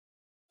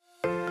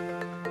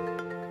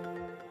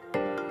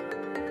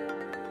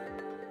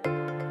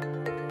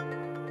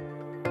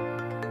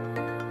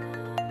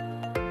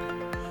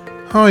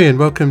Hi and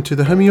welcome to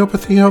the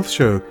Homeopathy Health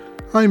Show.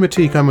 I'm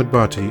Atiq Ahmed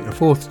Bhatti, a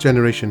fourth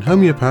generation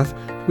homeopath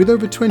with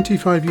over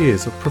 25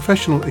 years of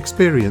professional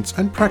experience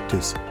and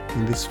practice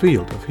in this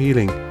field of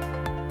healing.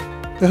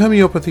 The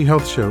Homeopathy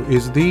Health Show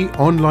is the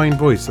online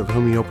voice of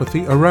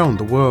homeopathy around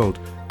the world,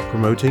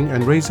 promoting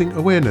and raising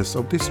awareness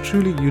of this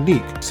truly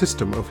unique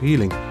system of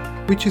healing,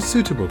 which is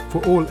suitable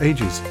for all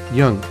ages,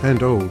 young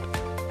and old.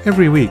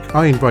 Every week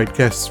I invite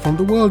guests from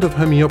the world of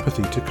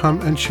homeopathy to come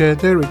and share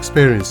their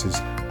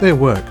experiences, their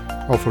work,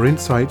 offer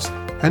insights,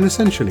 and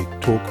essentially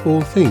talk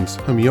all things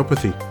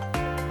homeopathy.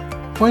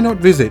 Why not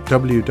visit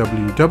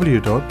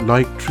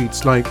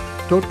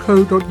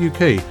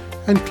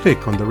www.liketreatslike.co.uk and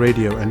click on the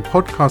radio and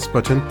podcast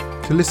button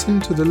to listen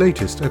to the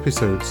latest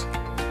episodes.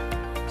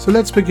 So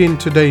let's begin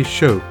today's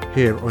show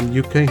here on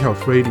UK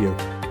Health Radio,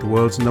 the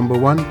world's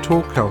 #1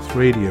 talk health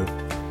radio.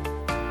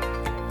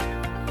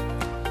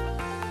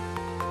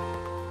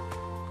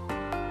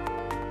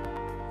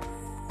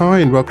 Hi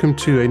and welcome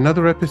to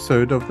another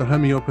episode of the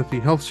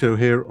Homeopathy Health Show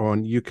here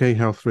on UK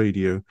Health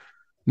Radio.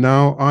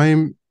 Now,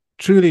 I'm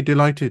truly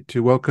delighted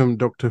to welcome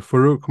Dr.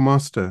 Farokh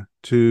Master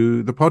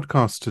to the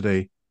podcast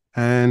today.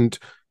 And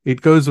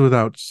it goes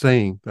without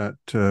saying that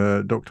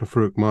Dr.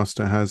 Farokh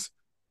Master has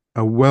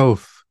a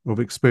wealth of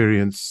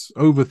experience,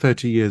 over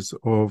 30 years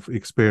of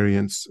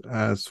experience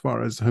as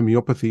far as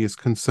homeopathy is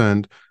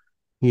concerned.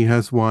 He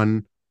has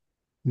won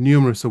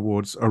numerous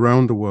awards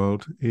around the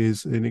world,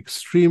 is an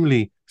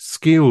extremely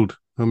skilled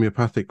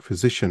homeopathic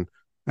physician.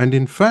 And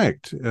in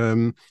fact,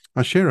 I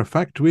share a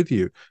fact with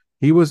you.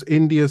 He was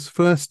India's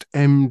first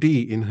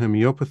MD in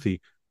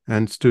homeopathy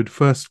and stood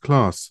first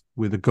class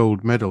with a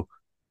gold medal.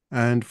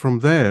 And from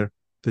there,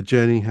 the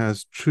journey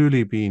has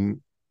truly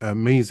been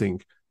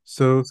amazing.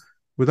 So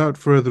without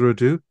further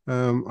ado,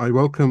 I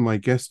welcome my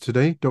guest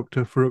today,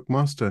 Dr. Farokh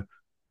Master.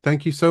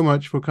 Thank you so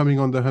much for coming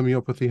on the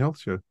Homeopathy Health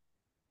Show.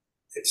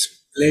 It's a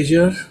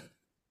pleasure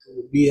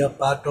to be a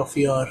part of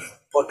your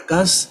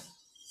podcast.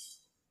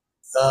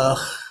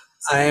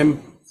 I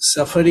am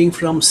suffering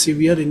from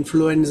severe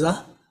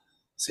influenza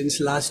since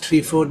last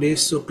 3-4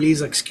 days, so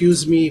please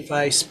excuse me if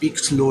I speak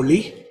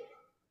slowly.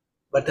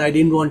 But I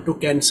didn't want to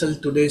cancel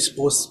today's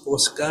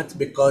postcard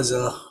because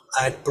I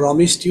had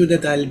promised you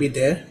that I'll be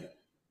there.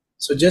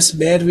 So just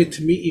bear with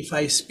me if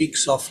I speak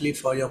softly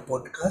for your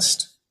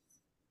podcast.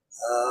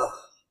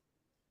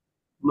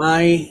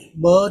 My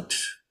birth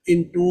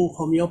into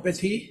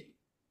homeopathy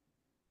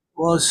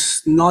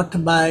was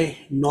not by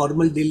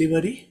normal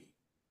delivery.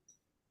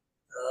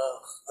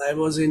 I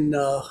was in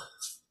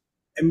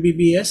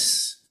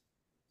MBBS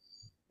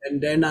and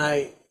then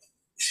I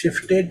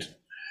shifted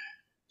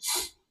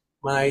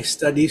my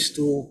studies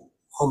to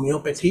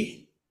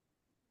homeopathy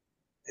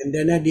and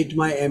then I did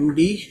my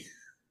MD.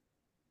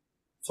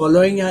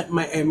 Following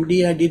my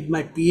MD, I did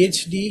my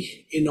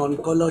PhD in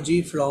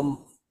oncology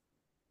from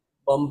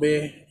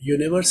Bombay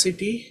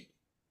University,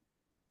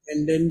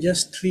 and then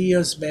just 3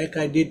 years back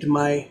I did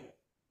my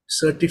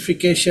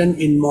certification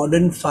in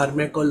modern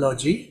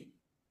pharmacology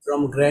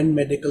from Grand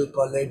Medical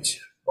College,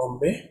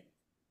 Bombay.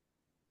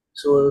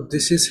 So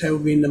this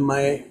have been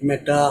my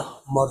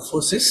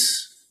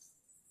metamorphosis.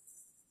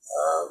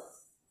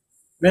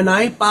 When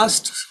I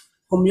passed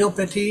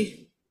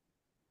homeopathy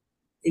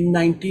in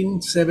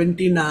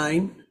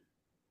 1979,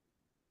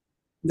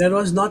 there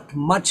was not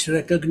much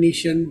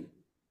recognition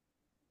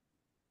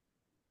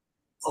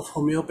of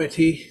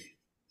homeopathy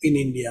in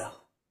India.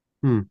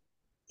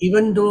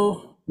 Even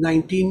though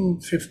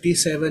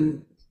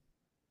 1957,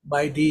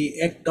 by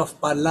the Act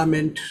of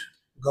Parliament,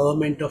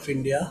 Government of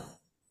India,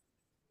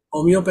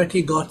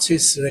 homeopathy got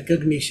its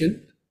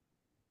recognition,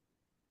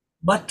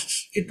 but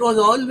it was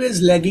always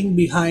lagging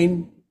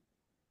behind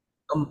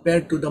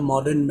compared to the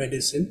modern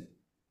medicine.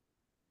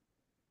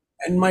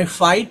 And my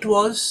fight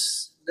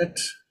was that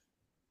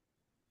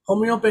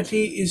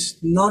homeopathy is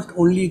not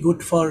only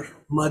good for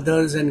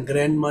mothers and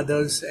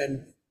grandmothers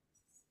and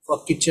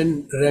for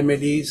kitchen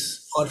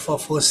remedies or for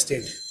first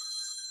aid,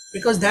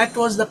 because that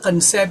was the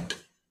concept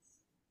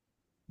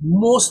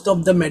most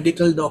of the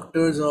medical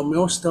doctors or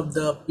most of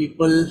the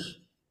people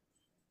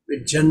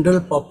with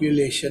general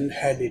population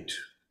had it.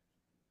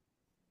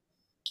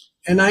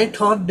 And I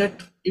thought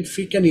that if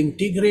we can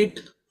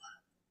integrate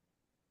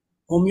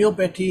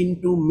homeopathy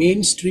into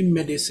mainstream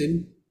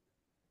medicine,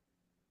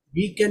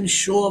 we can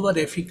show our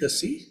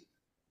efficacy.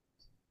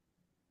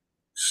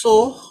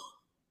 So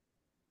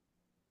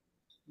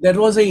there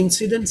was an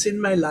incident in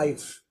my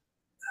life,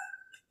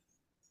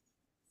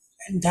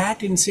 and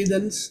that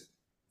incident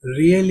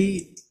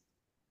really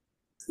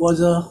was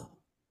a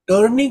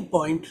turning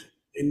point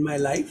in my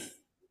life.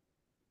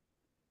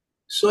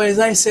 So as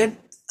I said,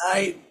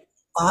 I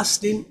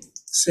passed in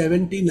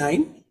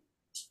 79,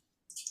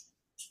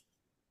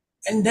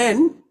 and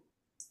then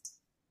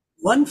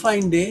one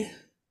fine day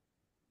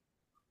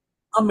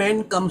a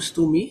man comes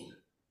to me.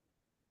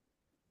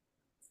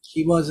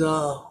 He was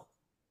a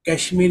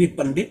Kashmiri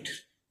Pandit,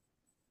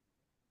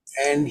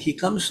 and he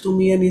comes to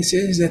me and he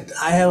says that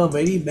I have a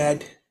very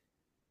bad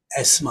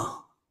asthma.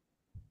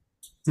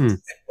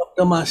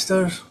 Dr.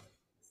 Master,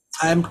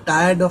 I am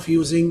tired of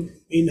using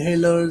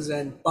inhalers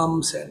and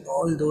pumps and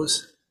all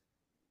those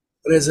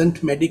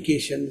present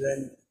medications.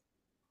 And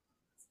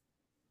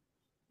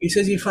he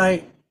says, if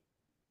I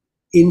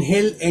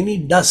inhale any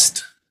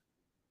dust,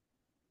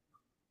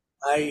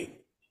 I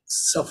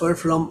suffer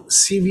from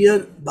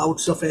severe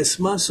bouts of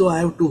asthma, so I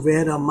have to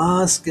wear a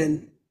mask,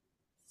 and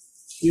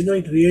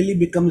it really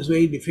becomes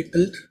very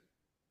difficult.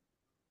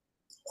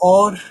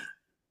 Or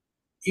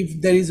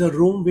if there is a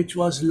room which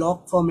was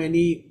locked for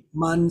many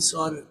months,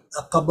 or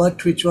a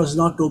cupboard which was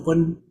not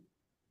open,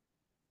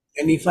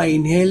 and if I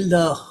inhale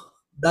the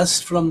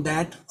dust from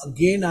that,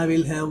 again I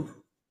will have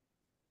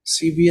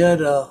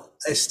severe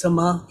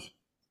asthma.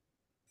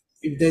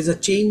 If there's a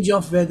change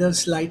of weather,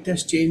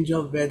 slightest change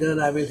of weather,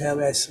 I will have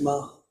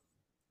asthma.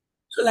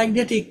 So like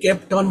that, he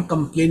kept on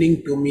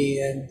complaining to me,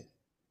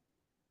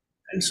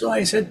 and so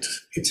I said,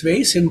 it's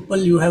very simple.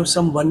 You have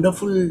some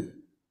wonderful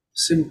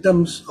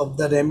symptoms of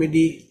the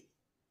remedy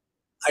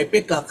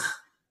Ipecac,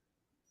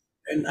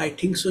 and I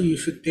think so you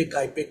should take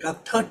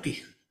Ipecac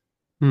 30.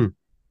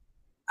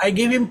 I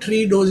gave him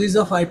 3 doses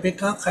of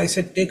Ipecac. I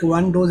said, take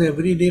 1 dose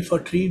every day for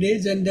 3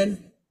 days, and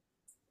then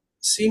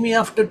see me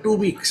after 2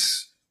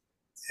 weeks,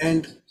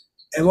 and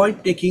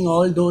avoid taking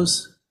all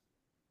those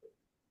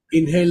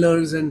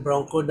inhalers and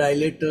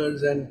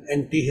bronchodilators and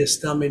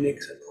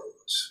antihistaminics and all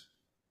those.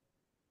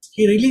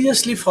 He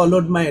religiously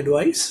followed my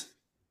advice,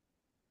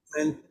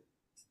 and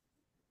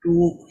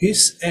to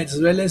his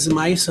as well as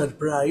my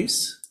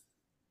surprise,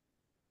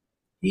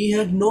 he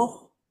had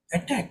no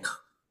attack.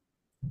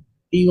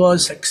 He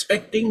was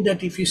expecting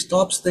that if he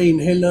stops the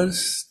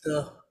inhalers,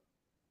 the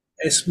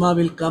asthma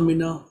will come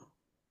in a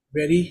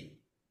very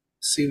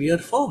severe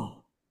form.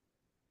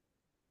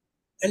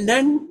 And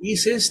then he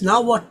says, now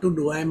what to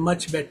do? I am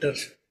much better.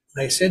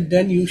 I said,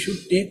 then you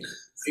should take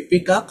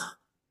Ipecac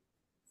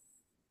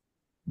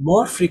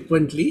more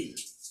frequently.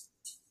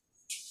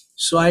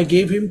 So I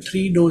gave him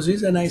 3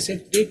 doses, and I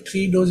said, take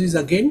 3 doses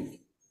again.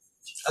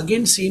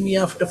 Again, see me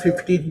after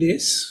 15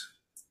 days.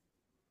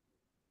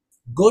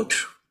 Good.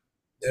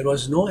 There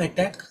was no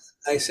attack.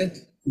 I said,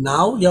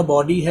 now your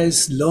body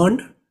has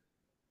learned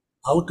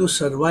how to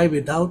survive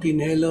without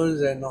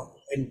inhalers and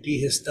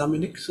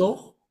antihistaminics.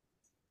 So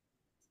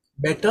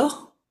better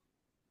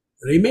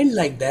remain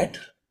like that.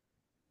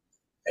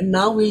 And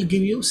now we'll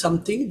give you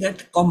something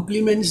that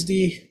complements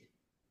the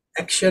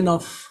action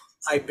of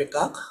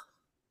Ipecac.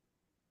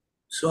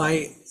 So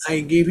I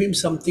gave him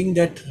something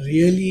that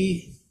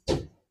really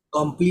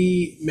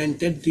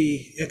complemented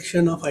the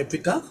action of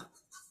Ipecac.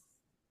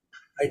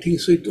 I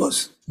think so it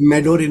was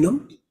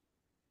Medorinum.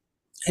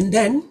 And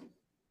then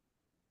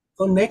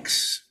for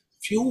next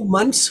few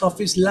months of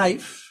his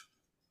life,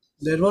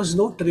 there was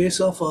no trace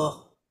of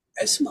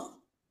asthma.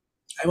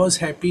 I was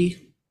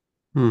happy.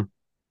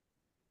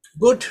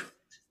 Good.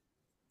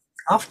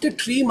 After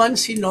 3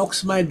 months, he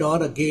knocks my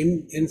door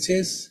again and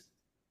says,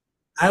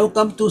 I have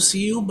come to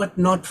see you, but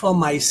not for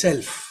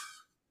myself,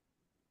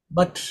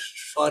 but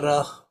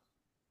for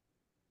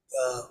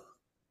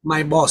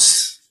my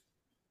boss,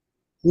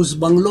 whose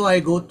bungalow I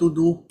go to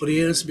do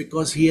prayers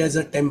because he has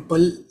a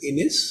temple in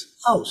his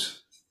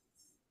house.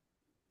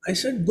 I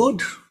said,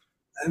 good,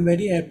 I'm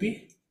very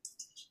happy.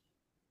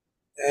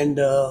 And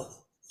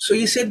so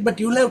he said, but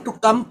you'll have to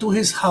come to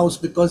his house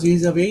because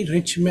he's a very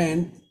rich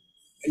man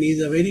and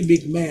he's a very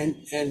big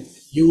man, and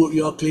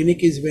your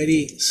clinic is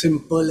very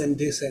simple and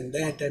this and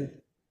that and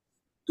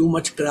too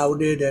much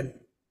crowded. And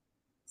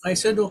I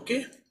said,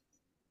 okay,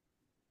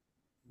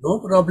 no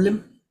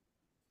problem.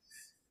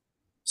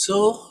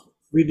 So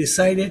we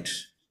decided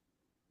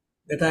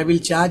that I will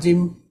charge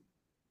him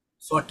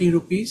 40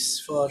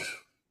 rupees for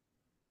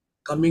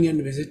coming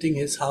and visiting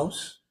his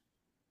house.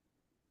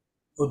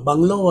 The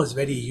bungalow was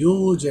very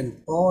huge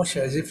and posh,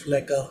 as if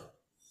like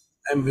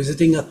I'm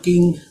visiting a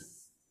king.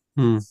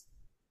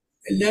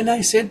 And then I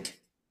said,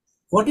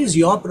 what is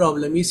your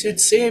problem? He said,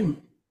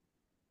 same.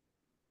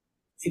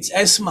 It's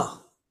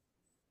asthma.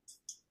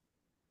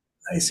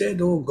 I said,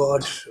 oh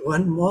God,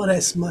 one more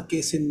asthma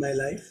case in my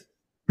life.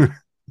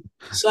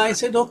 So I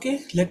said,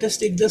 okay, let us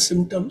take the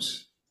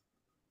symptoms.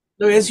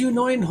 Now, as you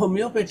know, in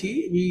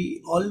homeopathy,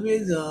 we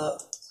always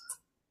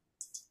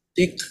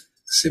take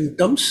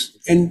symptoms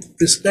and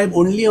prescribe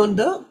only on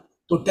the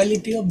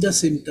totality of the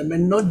symptom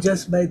and not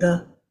just by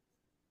the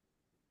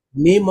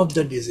name of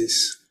the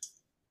disease.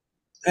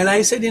 And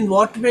I said, in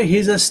what way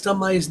his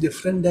asthma is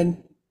different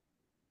than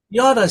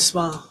your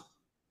asthma?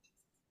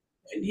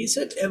 And he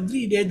said,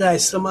 every day the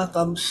asthma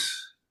comes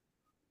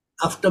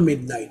after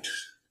midnight.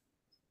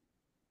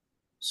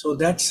 So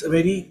that's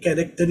very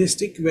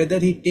characteristic, whether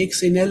he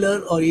takes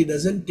inhaler or he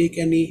doesn't take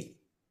any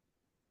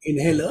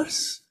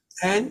inhalers.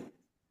 And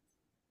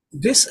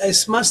this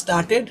asthma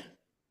started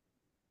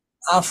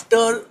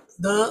after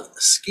the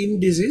skin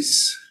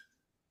disease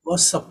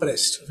was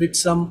suppressed with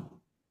some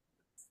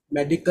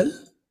medical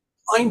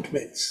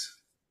ointments.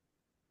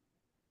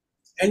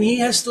 And he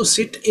has to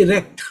sit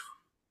erect.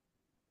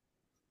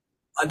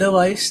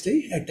 Otherwise,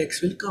 the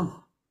attacks will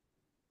come.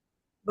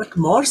 But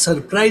more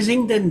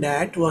surprising than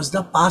that was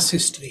the past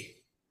history.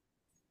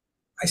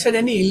 I said,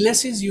 any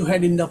illnesses you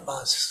had in the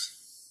past?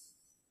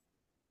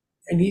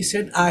 And he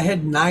said, I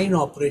had 9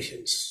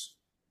 operations.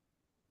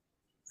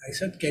 I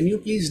said, can you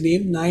please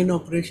name 9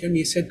 operations?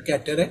 He said,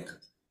 cataract.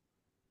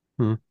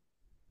 Hmm.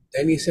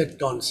 Then he said,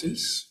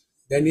 tonsils.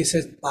 Then he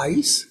said,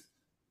 piles.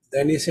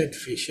 Then he said,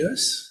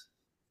 fissures.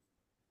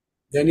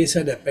 Then he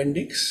said,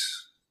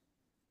 appendix.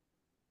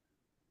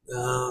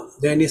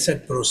 Then he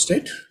said,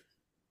 prostate.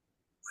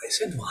 I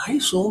said, why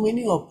so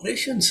many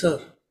operations, sir?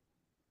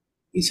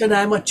 He said,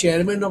 I am a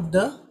chairman of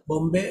the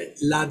Bombay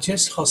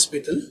largest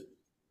hospital.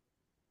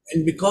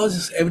 And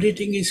because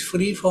everything is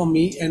free for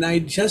me and I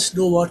just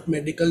do what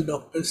medical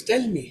doctors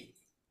tell me.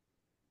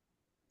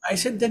 I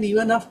said, then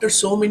even after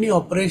so many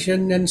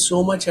operations and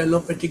so much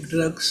allopathic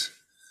drugs,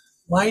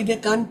 why they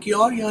can't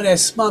cure your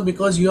asthma?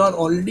 Because you are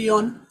already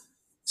on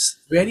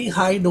very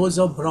high dose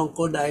of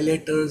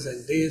bronchodilators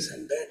and this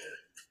and that.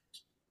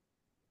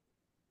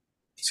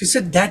 She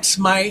said, that's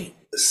my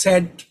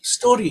sad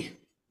story.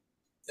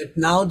 That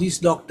now these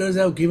doctors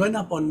have given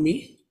up on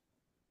me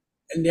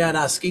and they are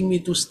asking me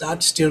to start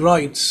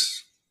steroids,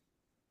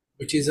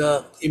 which is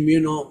a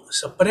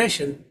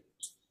immunosuppression.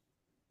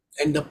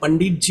 And the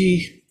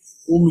Panditji,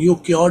 whom you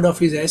cured of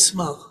his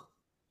asthma,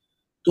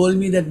 told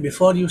me that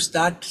before you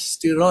start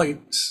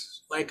steroids,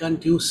 why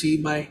can't you see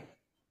my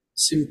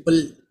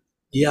simple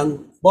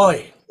young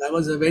boy? I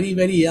was very,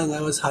 very young.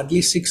 I was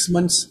hardly 6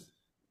 months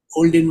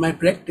old in my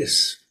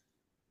practice.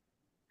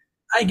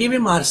 I gave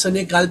him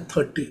arsenic al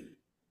 30.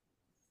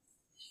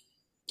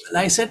 And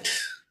I said,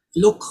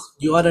 look,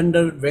 you are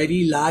under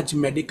very large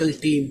medical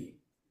team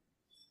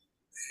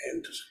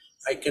and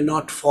I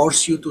cannot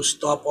force you to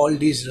stop all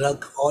these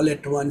drugs all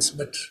at once,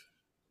 but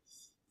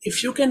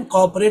if you can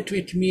cooperate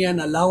with me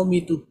and allow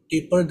me to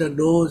taper the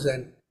dose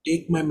and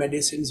take my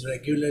medicines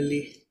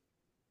regularly.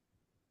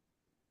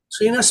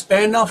 So in a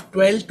span of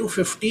 12 to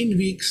 15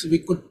 weeks, we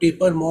could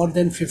taper more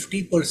than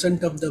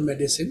 50% of the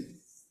medicine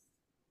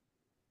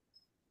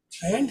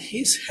and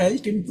his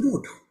health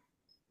improved.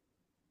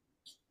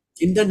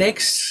 In the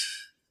next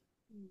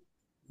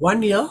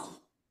 1 year,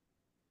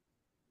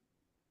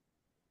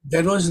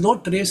 there was no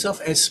trace of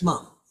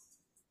asthma.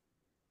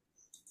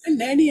 And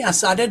then he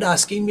started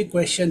asking me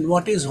question,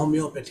 what is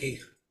homeopathy?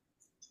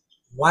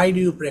 Why do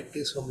you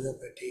practice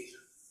homeopathy?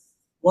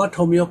 What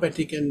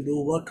homeopathy can do,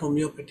 what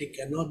homeopathy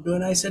cannot do.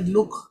 And I said,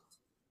 look,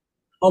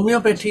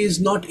 homeopathy is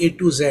not A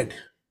to Z.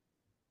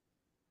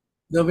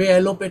 The way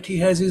allopathy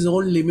has its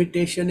own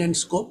limitation and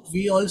scope,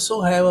 we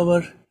also have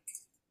our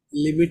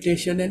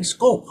limitation and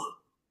scope.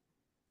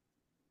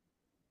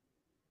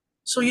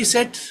 So he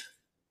said,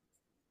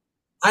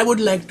 I would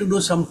like to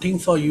do something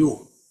for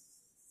you.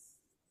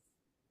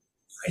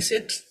 I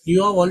said,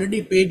 you have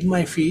already paid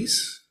my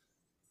fees.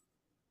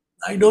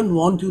 I don't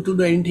want you to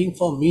do anything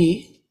for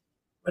me,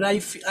 but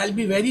I'll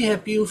be very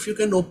happy if you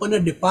can open a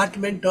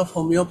department of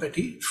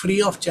homeopathy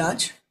free of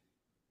charge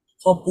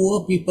for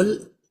poor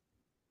people,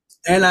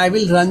 and I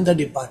will run the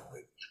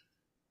department.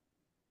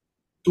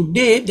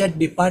 Today, that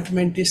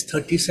department is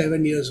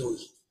 37 years old.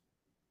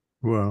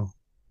 Wow.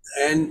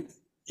 And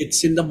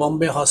it's in the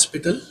Bombay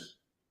hospital.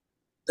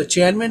 The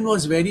chairman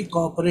was very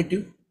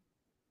cooperative.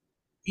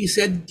 He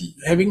said,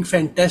 having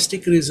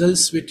fantastic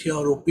results with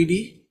your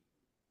OPD,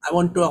 I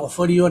want to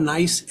offer you a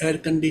nice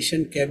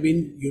air-conditioned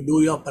cabin. You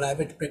do your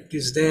private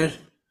practice there.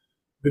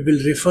 We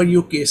will refer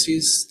you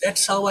cases.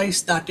 That's how I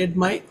started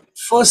my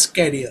first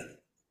career.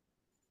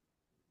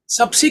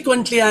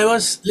 Subsequently, I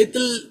was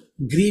little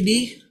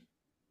greedy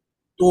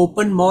to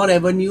open more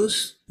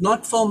avenues,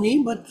 not for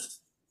me, but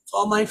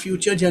for my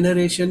future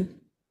generation,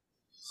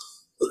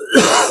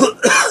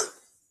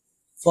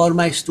 for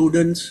my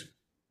students,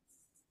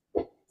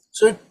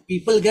 so that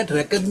people get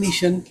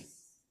recognition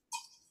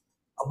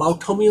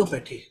about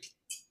homeopathy.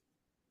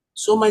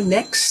 So my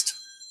next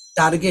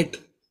target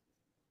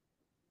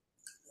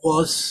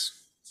was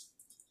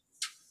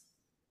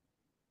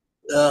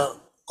the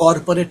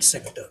corporate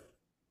sector.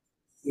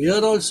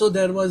 Here also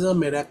there was a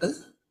miracle.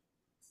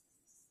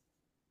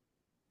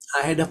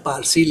 I had a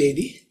Parsi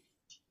lady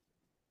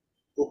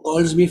who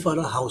calls me for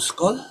a house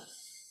call,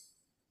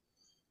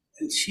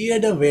 and she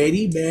had a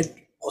very bad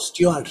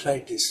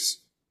osteoarthritis.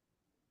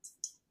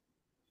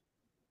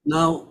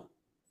 Now,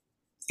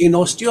 in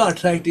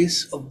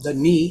osteoarthritis of the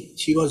knee,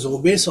 she was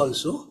obese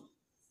also,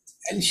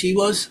 and she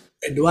was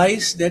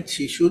advised that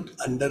she should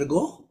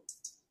undergo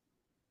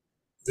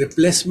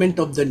replacement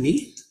of the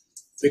knee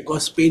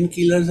because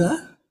painkillers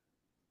are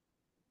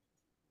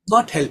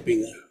not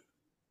helping her.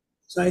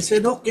 So I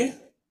said, okay,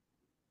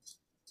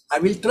 I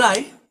will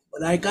try,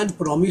 but I can't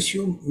promise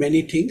you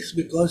many things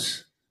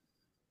because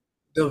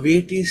the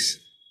weight is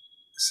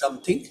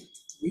something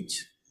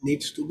which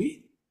needs to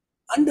be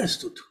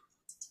understood.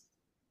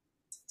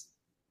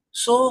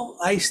 So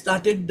I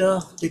started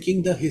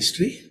taking the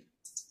history,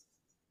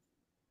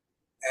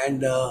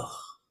 and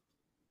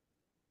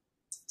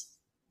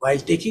while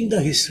taking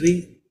the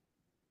history,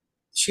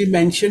 she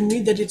mentioned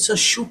me that it's a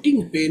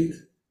shooting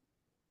pain.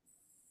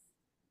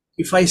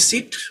 If I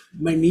sit,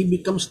 my knee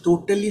becomes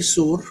totally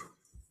sore.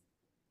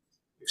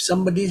 If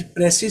somebody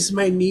presses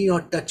my knee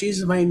or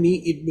touches my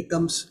knee, it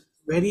becomes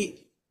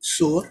very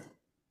sore.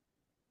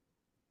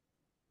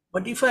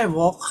 But if I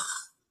walk,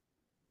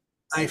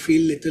 I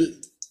feel little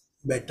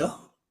better.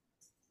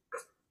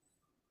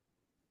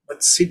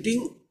 But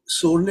sitting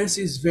soreness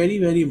is very,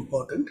 very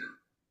important.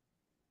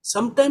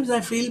 Sometimes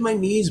I feel my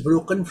knee is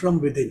broken from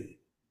within.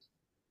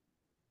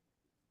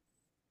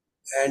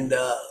 And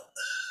a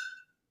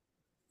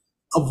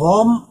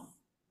warm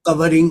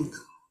covering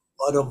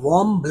or a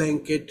warm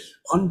blanket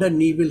on the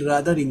knee will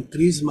rather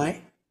increase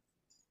my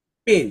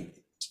pain.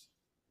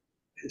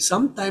 And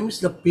sometimes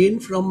the pain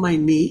from my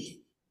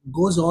knee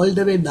goes all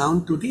the way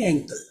down to the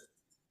ankle.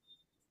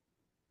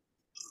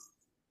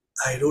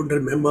 I don't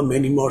remember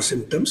many more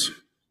symptoms.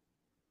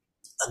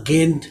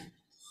 Again,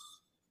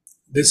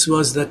 this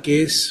was the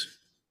case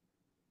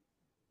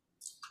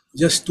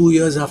just 2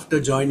 years after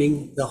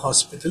joining the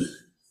hospital.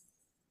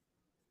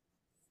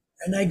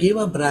 And I gave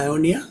a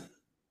bryonia,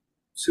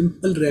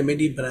 simple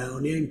remedy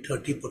bryonia in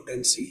 30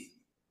 potency,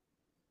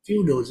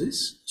 few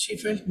doses. She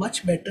felt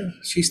much better.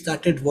 She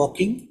started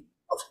walking,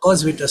 of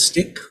course with a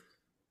stick,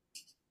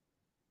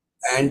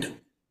 and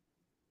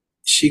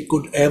she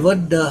could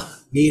avert the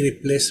knee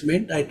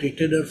replacement. I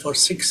treated her for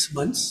 6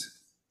 months.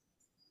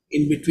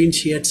 In between,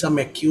 she had some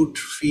acute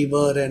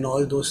fever and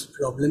all those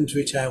problems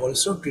which I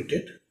also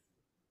treated.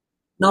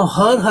 Now,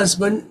 her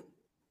husband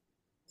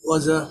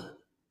was a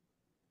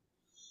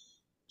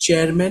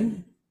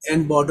chairman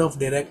and board of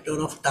director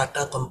of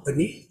Tata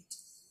company.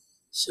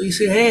 So he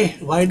said, hey,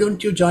 why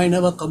don't you join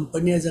our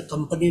company as a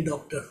company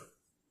doctor?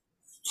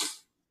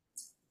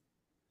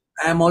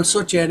 I am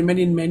also chairman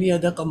in many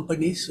other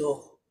companies,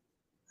 so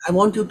I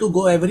want you to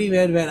go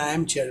everywhere where I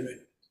am chairman.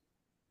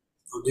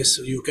 So this,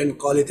 you can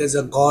call it as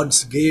a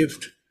God's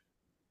gift,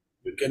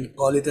 you can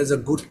call it as a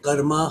good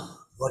karma,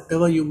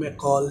 whatever you may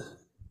call.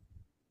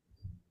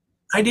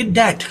 I did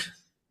that.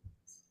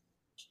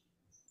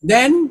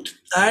 Then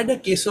I had a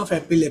case of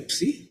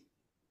epilepsy.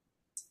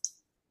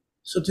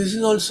 So this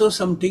is also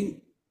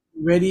something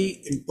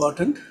very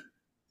important.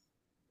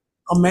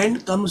 A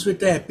man comes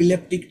with an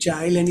epileptic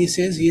child and he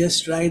says he has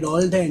tried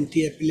all the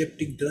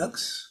anti-epileptic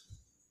drugs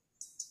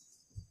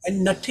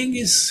and nothing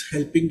is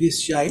helping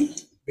this child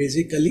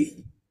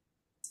basically.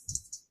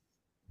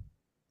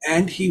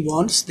 And he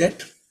wants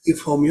that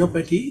if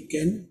homeopathy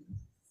can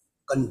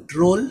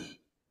control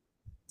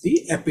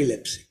the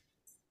epilepsy.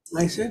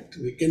 I said,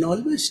 we can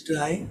always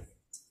try.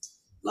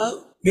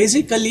 Now,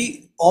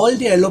 basically, all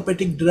the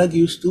allopathic drug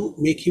used to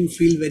make him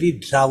feel very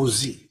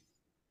drowsy.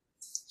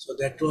 So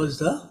that was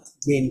the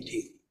main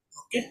thing.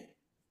 Okay.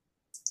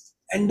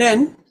 And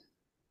then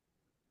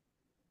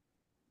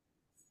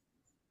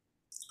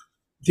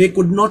they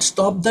could not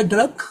stop the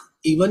drug,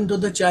 even though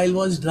the child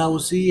was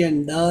drowsy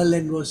and dull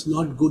and was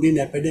not good in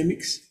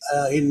academics.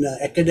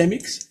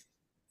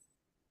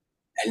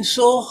 And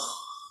so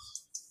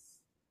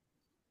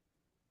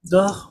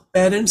the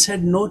parents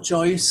had no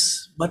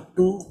choice but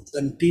to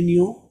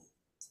continue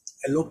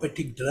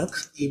allopathic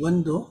drugs,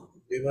 even though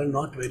they were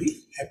not very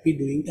happy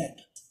doing that.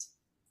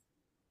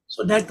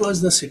 So that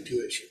was the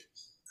situation.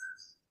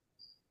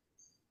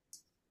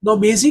 Now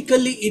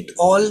basically it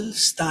all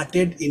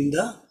started in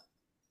the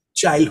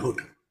childhood.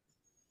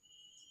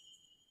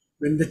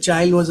 When the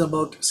child was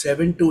about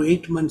 7 to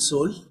 8 months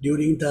old,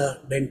 during the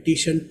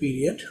dentition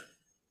period,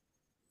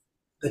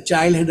 the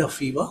child had a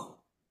fever.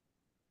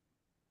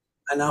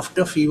 And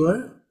after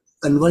fever,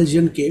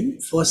 convulsion came,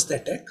 first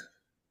attack.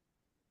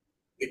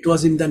 It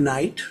was in the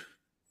night.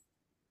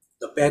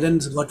 The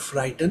parents got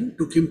frightened,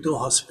 took him to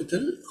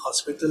hospital.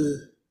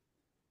 Hospital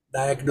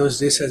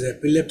diagnosed this as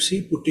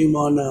epilepsy, put him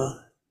on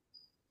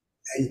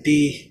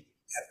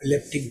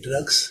anti-epileptic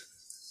drugs.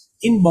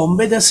 In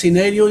Bombay, the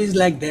scenario is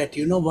like that.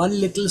 You know, one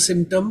little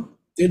symptom,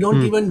 they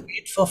don't even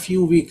wait for a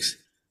few weeks.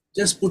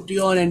 Just put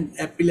you on an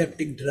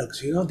epileptic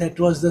drugs. You know,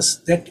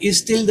 that is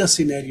still the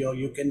scenario.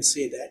 You can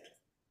say that.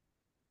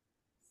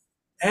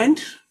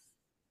 And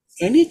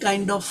any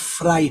kind of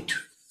fright,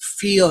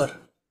 fear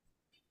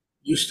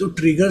used to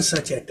trigger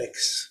such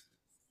attacks.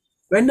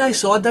 When I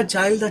saw the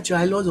child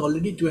was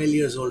already 12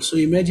 years old. So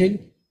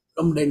imagine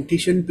from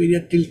dentition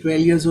period till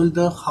 12 years old,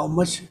 how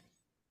much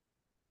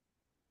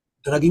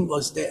drugging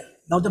was there.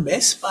 Now the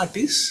best part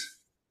is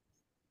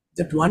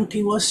that one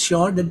thing was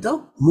sure, that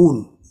the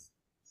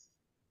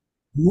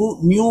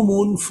new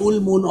moon, full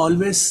moon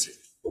always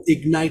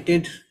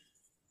ignited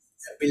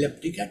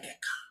epileptic attack.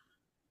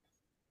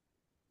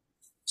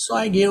 So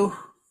I gave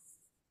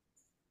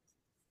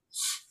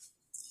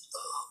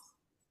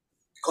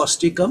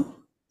causticum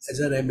as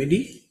a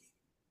remedy,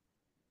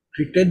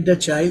 treated the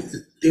child,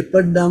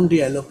 tapered down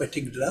the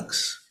allopathic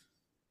drugs,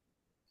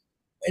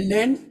 and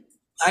then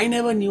I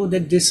never knew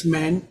that this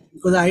man,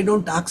 because I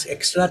don't ask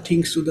extra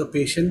things to the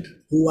patient,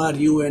 who are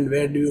you and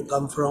where do you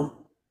come from.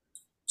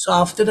 So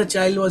after the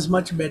child was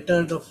much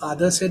better, the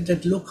father said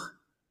that, look,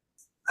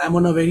 I'm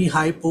on a very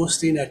high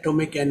post in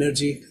Atomic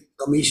Energy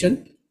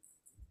Commission,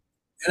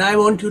 and I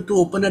want you to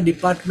open a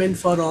department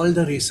for all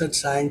the research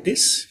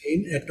scientists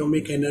in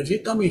Atomic Energy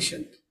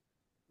Commission.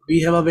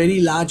 We have a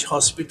very large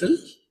hospital,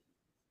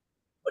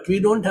 but we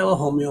don't have a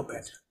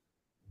homeopath.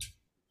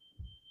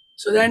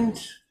 So then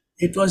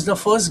it was the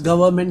first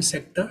government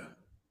sector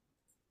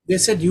They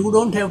said, you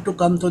don't have to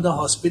come to the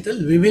hospital.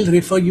 We will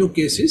refer you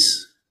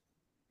cases.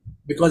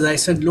 Because I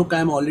said, look,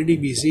 I'm already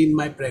busy in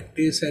my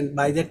practice. And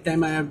by that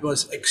time, I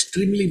was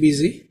extremely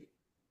busy.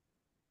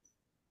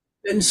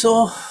 And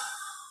so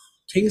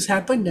things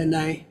happened and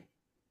I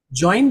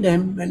joined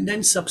them. And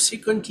then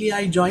subsequently,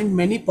 I joined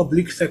many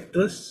public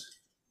sectors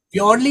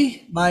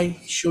purely by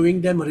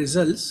showing them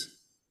results.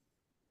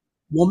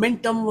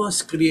 Momentum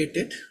was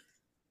created.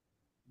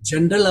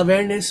 General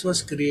awareness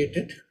was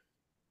created.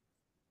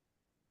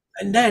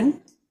 And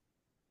then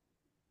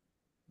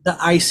the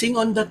icing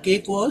on the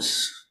cake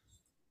was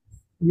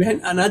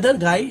when another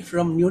guy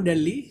from New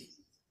Delhi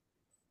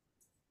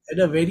had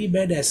a very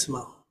bad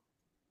asthma.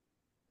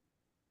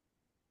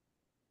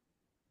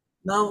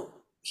 Now,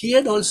 he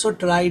had also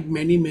tried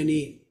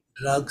many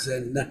drugs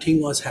and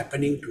nothing was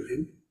happening to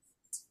him.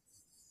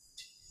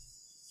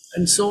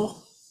 And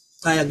so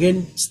I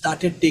again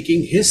started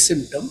taking his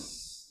symptom.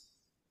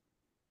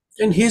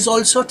 And his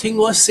also thing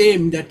was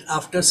same, that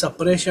after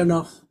suppression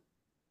of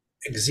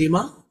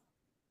eczema,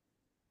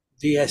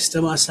 the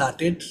asthma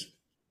started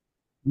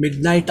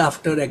midnight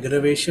after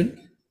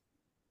aggravation.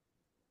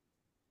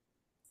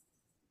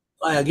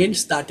 I again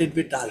started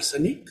with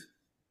arsenic.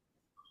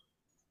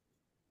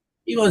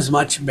 He was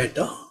much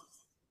better.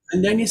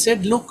 And then he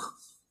said, look,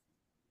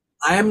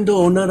 I am the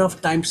owner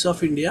of Times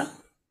of India,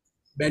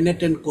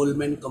 Bennett and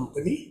Coleman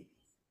Company.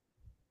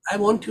 I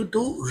want you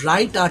to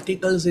write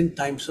articles in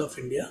Times of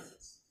India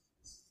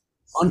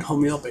on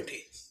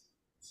homeopathy.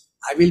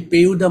 I will pay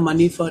you the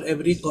money for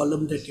every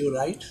column that you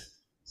write.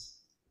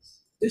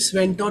 This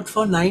went on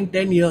for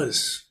 9-10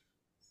 years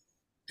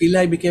till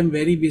I became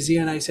very busy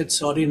and I said,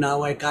 sorry,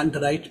 now I can't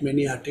write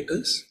many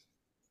articles.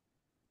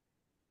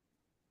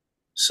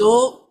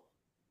 So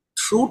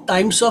through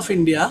Times of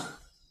India,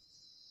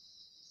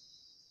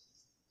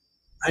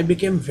 I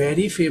became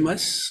very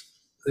famous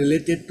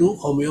related to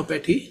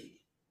homeopathy.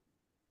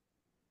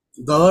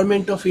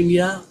 Government of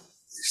India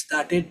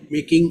started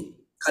making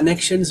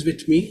connections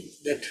with me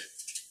that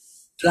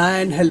try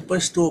and help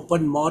us to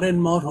open more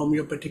and more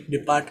homeopathic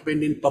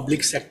department in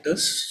public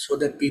sectors so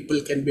that people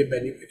can be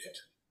benefited.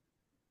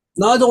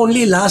 Now the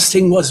only last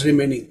thing was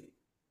remaining.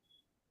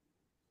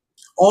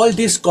 All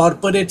these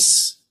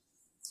corporates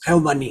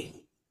have money.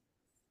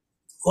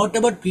 What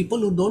about people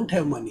who don't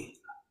have money?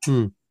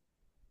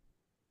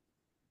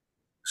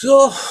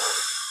 So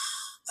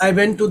I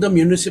went to the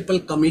municipal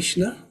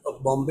commissioner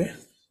of Bombay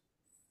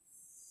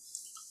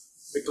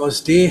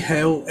because they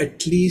have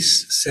at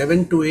least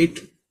 7 to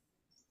 8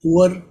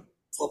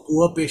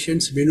 poor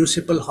patients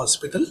municipal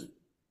hospital.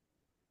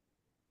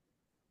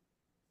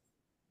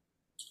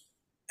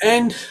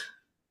 And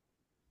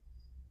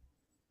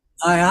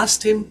I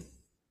asked him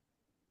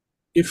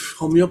if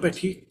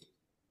homeopathy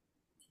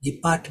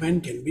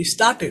department can be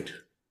started.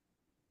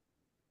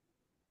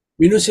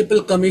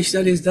 Municipal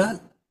commissioner is the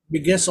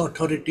biggest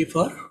authority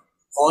for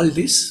all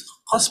these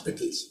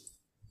hospitals.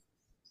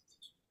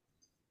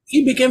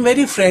 He became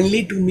very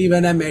friendly to me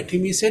when I met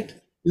him. He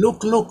said,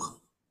 look,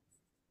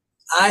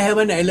 I have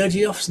an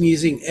allergy of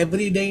sneezing.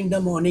 Every day in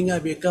the morning I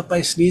wake up,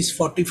 I sneeze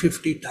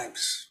 40-50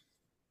 times.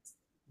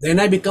 Then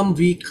I become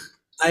weak.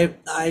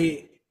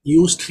 I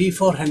use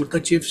 3-4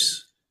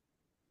 handkerchiefs.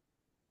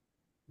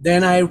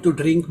 Then I have to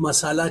drink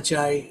masala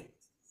chai.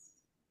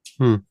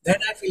 Then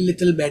I feel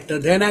little better.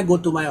 Then I go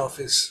to my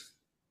office.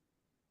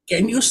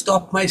 Can you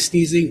stop my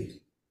sneezing?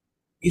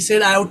 He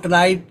said, I have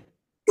tried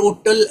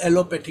total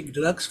allopathic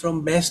drugs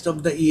from best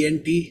of the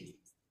ENT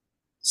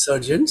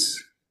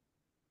surgeons.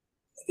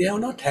 They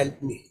have not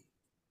helped me.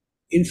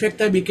 In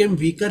fact, I became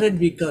weaker and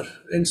weaker.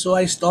 And so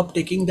I stopped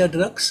taking the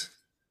drugs.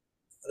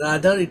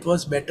 Rather, it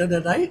was better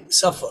that I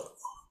suffer.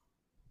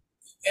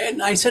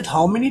 And I said,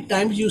 how many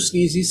times you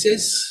sneeze? He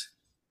says,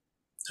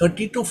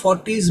 30 to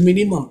 40 is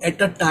minimum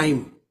at a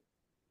time.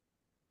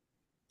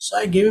 So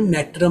I gave him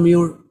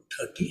Natramur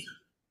 30.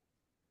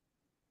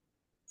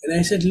 And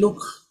I said, look,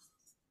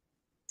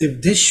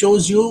 if this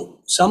shows you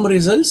some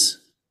results,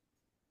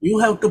 you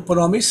have to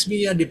promise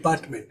me a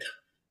department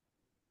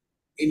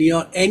in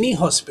your any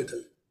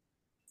hospital.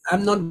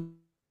 I'm not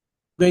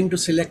going to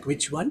select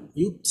which one,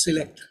 you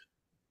select.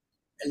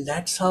 And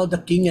that's how the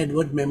King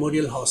Edward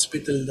Memorial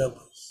Hospital, the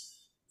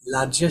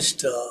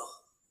largest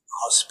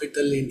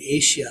hospital in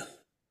Asia,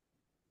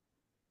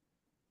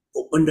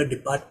 opened a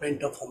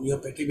department of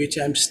homeopathy, which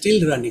I'm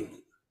still running.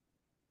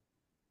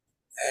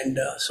 And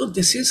so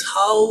this is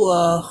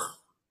how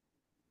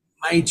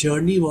my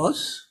journey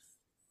was.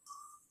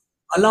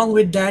 Along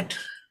with that,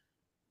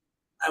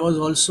 I was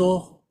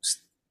also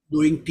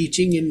doing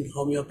teaching in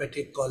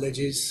homeopathic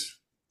colleges.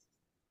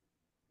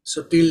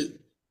 So till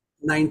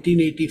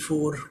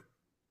 1984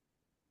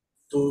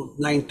 to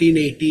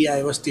 1980,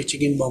 I was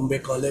teaching in Bombay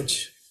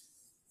College.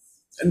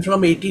 And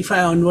from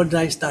 85 onwards,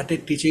 I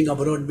started teaching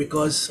abroad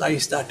because I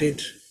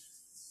started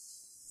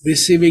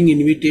receiving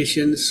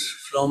invitations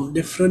from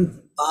different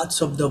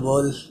parts of the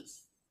world.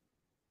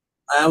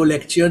 I have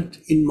lectured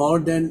in more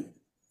than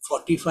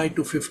 45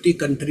 to 50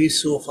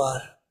 countries so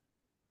far.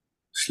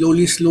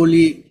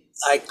 Slowly,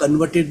 I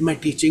converted my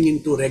teaching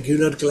into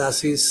regular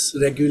classes,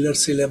 regular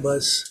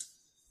syllabus,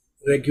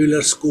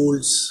 regular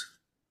schools,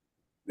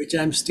 which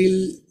I'm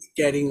still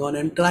carrying on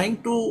and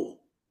trying to,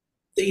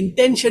 the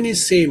intention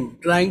is same,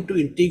 trying to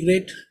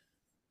integrate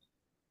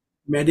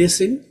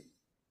medicine,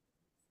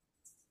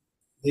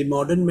 the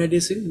modern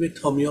medicine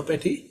with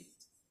homeopathy,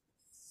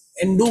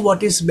 and do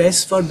what is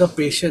best for the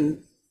patient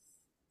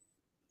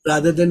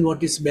rather than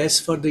what is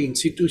best for the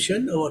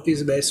institution or what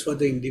is best for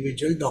the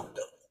individual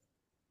doctor.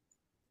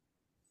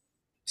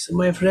 So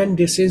my friend,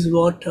 this is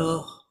what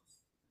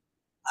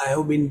I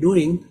have been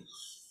doing.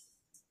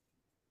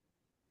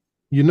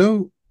 You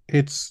know,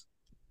 it's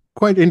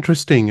quite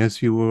interesting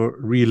as you were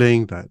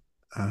relaying that.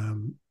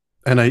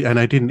 And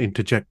I didn't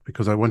interject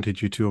because I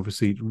wanted you to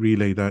obviously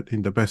relay that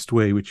in the best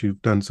way, which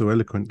you've done so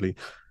eloquently,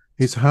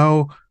 is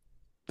how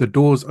the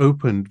doors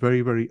opened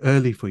very, very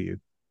early for you.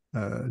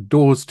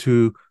 Doors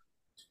to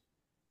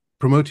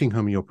promoting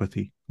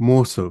homeopathy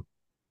more so.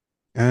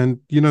 And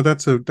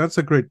that's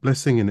a great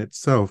blessing in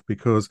itself,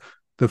 because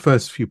the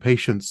first few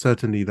patients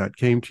certainly that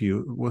came to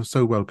you were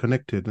so well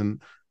connected, and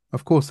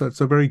of course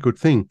that's a very good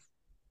thing.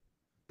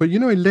 But it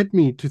led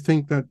me to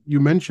think that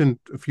you mentioned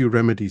a few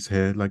remedies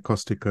here, like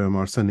causticum,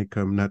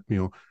 arsenicum,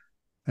 natmio,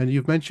 and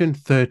you've mentioned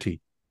 30.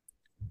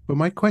 But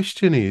my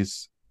question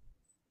is,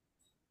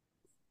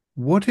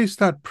 what is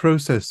that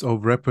process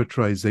of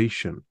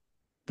repertorization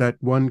that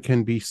one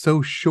can be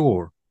so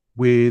sure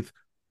with?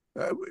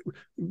 Uh,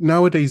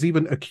 Nowadays,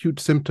 even acute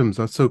symptoms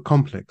are so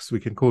complex. We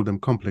can call them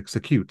complex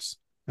acutes.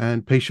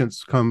 And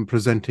patients come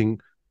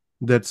presenting,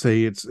 let's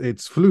say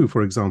it's flu,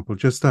 for example,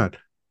 just that.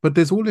 But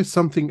there's always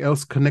something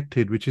else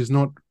connected, which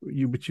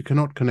you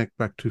cannot connect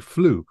back to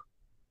flu.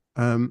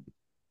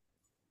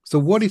 So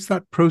what is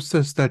that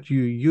process that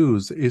you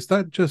use? Is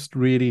that just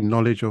really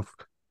knowledge of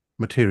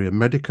materia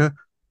medica,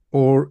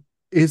 or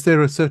is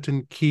there a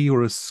certain key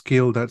or a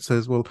skill that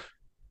says, well,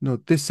 no,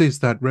 this is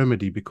that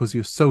remedy because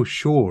you're so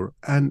sure,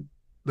 and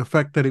the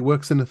fact that it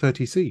works in a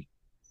 30C?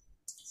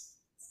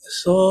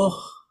 So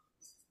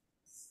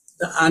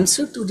the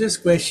answer to this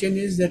question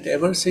is that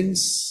ever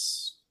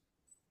since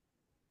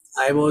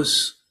I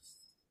was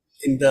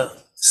in the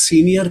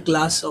senior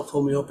class of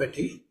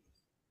homeopathy,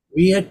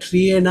 we had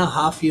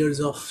 3.5 years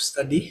of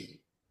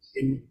study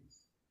in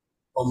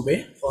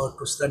Bombay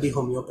to study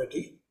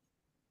homeopathy.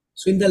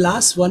 So in the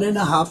last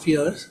 1.5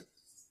 years,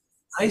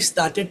 I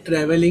started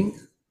traveling,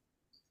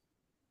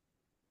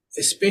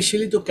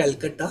 especially to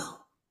Calcutta,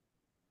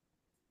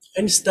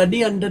 and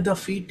study under the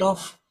feet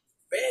of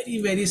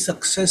very, very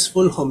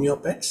successful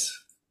homeopaths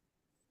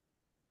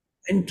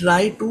and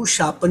try to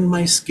sharpen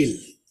my skill,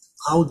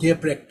 how they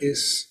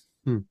practice,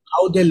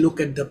 how they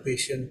look at the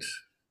patient,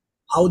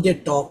 how they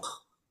talk,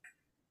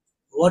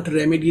 what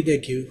remedy they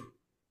give.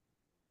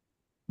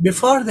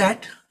 Before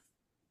that,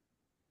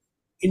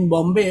 in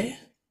Bombay,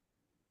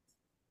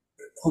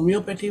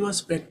 homeopathy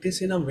was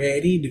practiced in a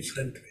very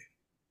different way.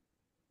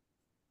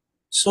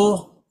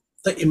 So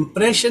the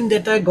impression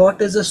that I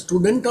got as a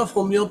student of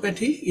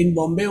homeopathy in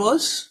Bombay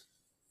was,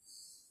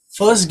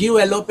 first give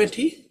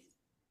allopathy,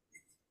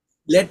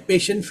 let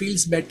patient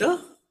feels better,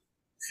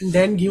 and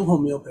then give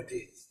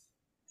homeopathy.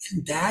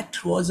 And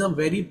that was a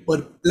very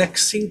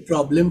perplexing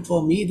problem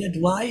for me, that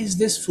why is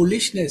this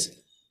foolishness?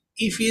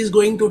 If he is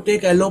going to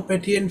take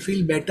allopathy and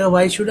feel better,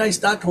 why should I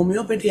start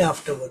homeopathy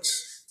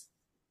afterwards?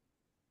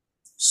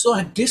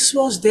 So this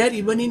was there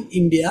even in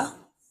India.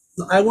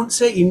 I won't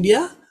say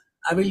India,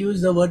 I will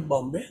use the word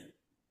Bombay.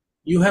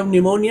 You have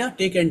pneumonia,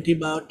 take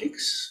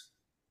antibiotics,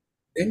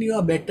 then you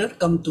are better,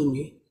 come to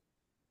me.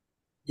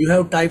 You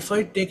have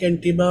typhoid, take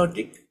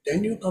antibiotic,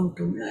 then you come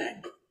to me.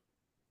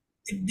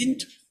 It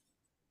didn't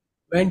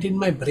went in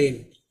my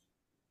brain.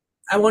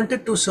 I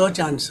wanted to search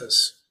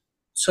answers.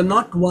 So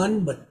not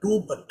one, but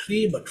two, but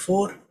three, but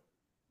four.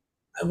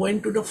 I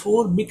went to the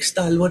 4 big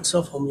stalwarts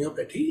of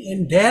homeopathy,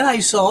 and there I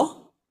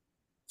saw,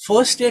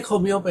 first take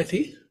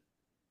homeopathy.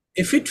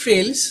 If it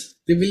fails,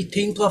 we will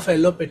think of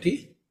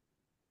allopathy,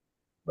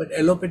 but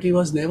allopathy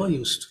was never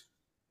used.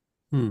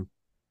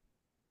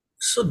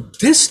 So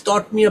this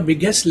taught me a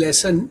biggest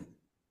lesson,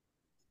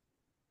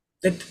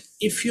 that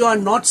if you are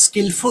not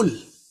skillful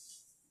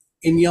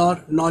in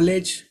your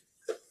knowledge,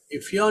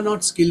 if you are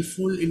not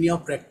skillful in your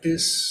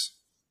practice,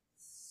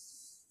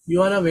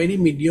 you are a very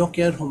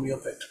mediocre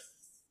homeopath.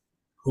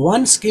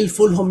 One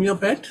skillful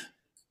homeopath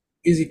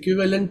is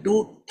equivalent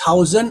to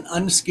 1,000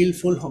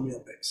 unskillful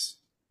homeopaths.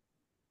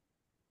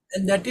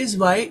 And that is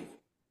why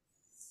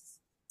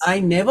I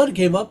never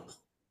gave up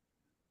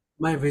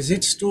my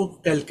visits to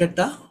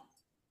Calcutta.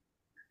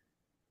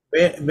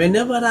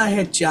 Whenever I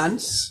had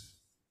chance,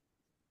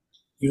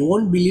 you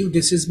won't believe,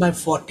 this is my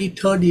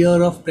 43rd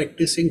year of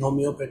practicing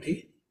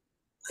homeopathy,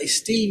 I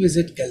still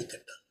visit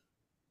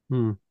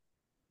Calcutta.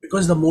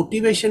 Because the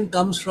motivation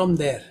comes from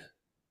there.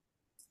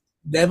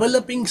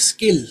 Developing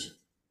skill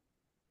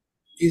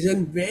is a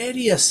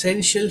very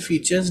essential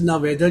features. Now,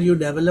 whether you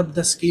develop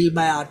the skill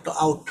by art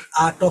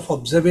of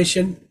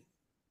observation,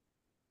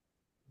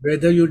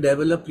 whether you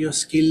develop your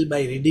skill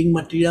by reading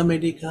materia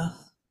medica,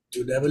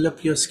 You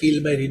develop your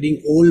skill by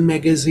reading old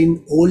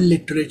magazine, old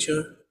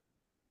literature.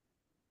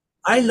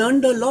 I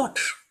learned a lot.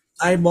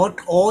 I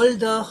bought all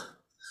the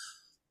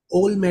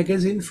old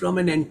magazine from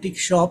an antique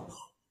shop.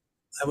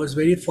 I was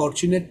very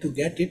fortunate to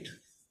get it.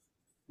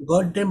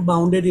 Got them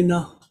bounded in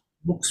a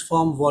books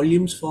form,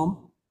 volumes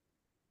form,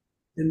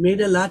 and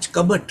made a large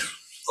cupboard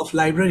of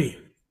library.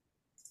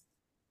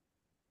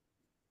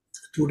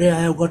 Today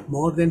I have got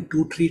more than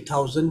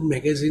 2,000-3,000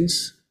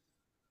 magazines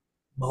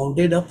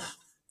bounded up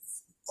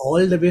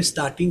all the way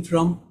starting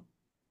from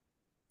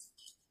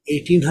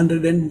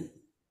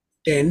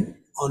 1810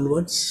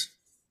 onwards.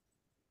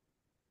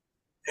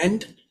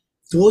 And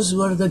those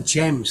were the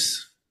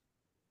gems.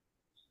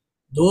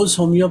 Those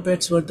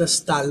homeopaths were the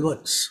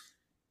stalwarts.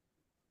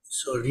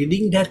 So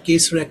reading their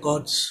case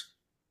records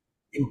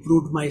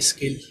improved my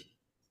skill.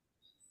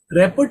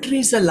 Repertory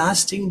is the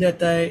last thing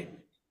that I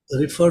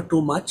refer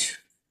to much,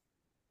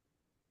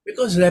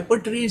 because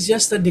repertory is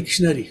just a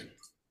dictionary.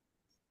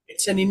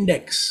 It's an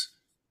index.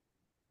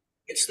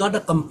 It's not a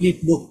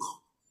complete book.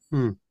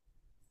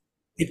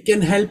 It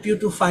can help you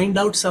to find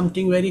out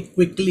something very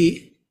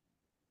quickly,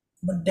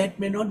 but that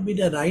may not be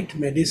the right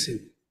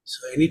medicine.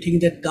 So anything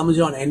that comes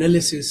on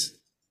analysis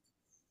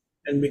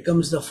and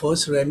becomes the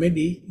first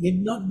remedy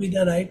need not be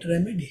the right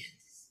remedy.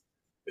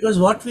 Because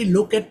what we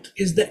look at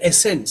is the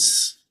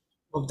essence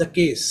of the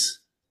case,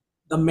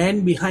 the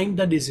man behind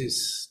the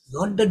disease,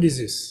 not the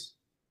disease.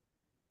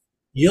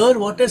 Here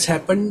what has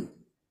happened,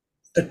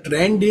 the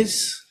trend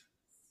is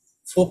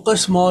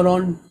focus more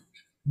on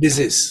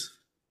disease.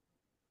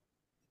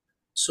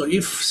 So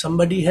if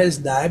somebody has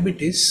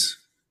diabetes,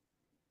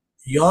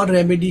 your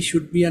remedy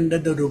should be under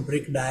the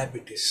rubric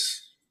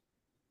diabetes.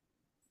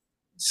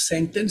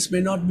 Sentence may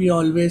not be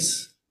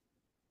always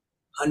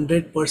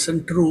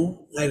 100%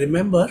 true. I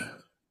remember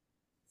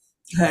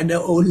I had an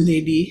old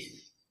lady,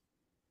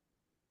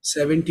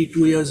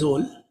 72 years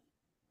old.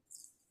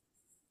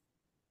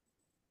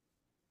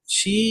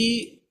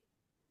 She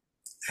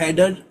had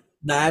a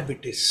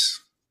diabetes.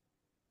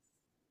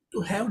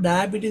 To have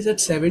diabetes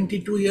at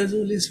 72 years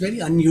old is very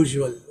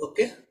unusual,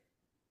 okay?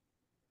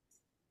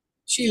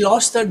 She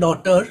lost her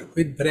daughter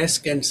with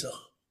breast cancer.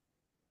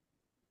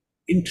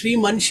 In 3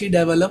 months, she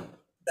developed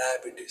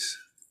diabetes.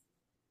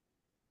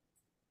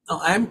 Now,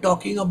 I am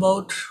talking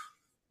about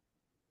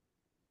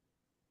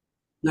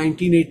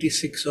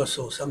 1986 or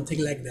so,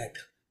 something like that.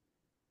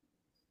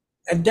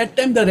 At that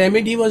time, the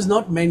remedy was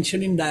not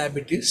mentioned in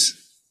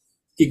diabetes,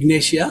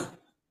 Ignatia,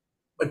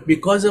 but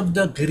because of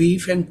the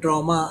grief and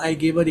trauma, I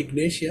gave her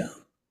Ignatia,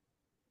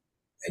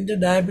 and the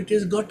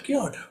diabetes got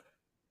cured.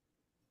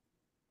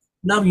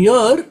 Now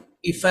here,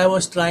 if I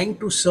was trying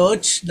to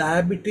search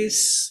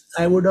diabetes,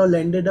 I would have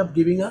ended up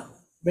giving a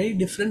very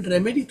different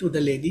remedy to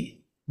the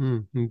lady.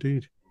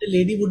 Indeed. The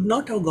lady would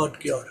not have got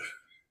cured.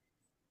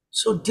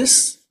 So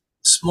this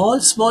small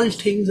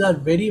things are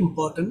very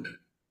important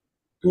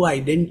to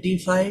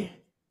identify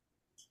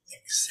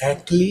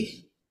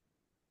exactly.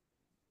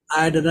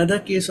 I had another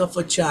case of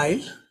a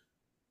child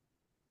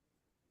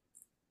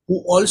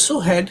who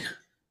also had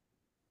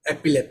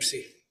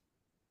epilepsy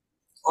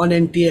on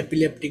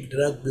anti-epileptic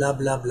drug, blah,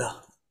 blah,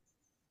 blah.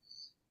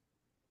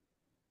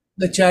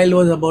 The child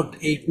was about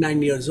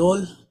 8-9 years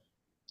old.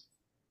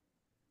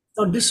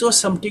 Now this was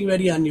something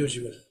very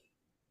unusual.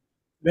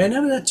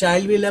 Whenever the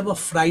child will have a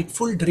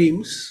frightful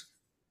dreams,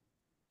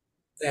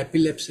 the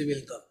epilepsy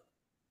will come.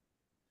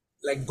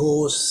 Like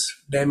ghosts,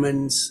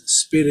 demons,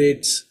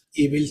 spirits,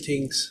 evil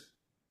things.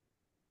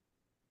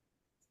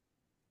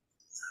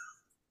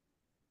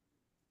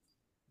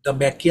 The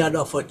backyard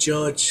of a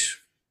church,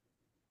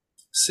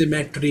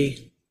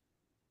 cemetery,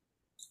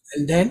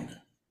 and then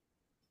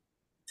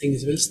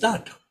things will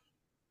start.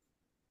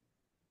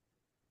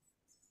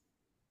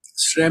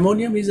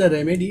 Stramonium is a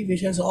remedy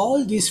which has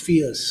all these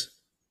fears,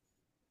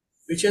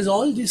 which has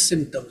all these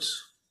symptoms.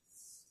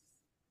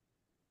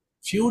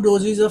 Few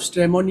doses of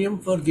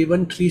stramonium for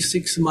given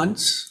 3-6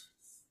 months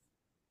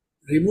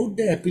removed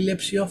the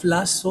epilepsy of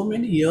last so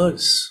many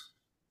years.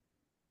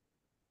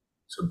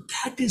 So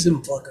that is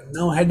important.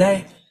 Now, had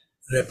I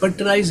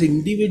repertorized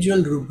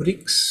individual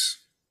rubrics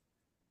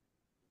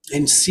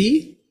and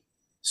see,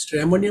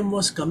 stramonium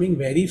was coming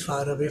very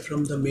far away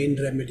from the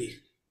main remedy.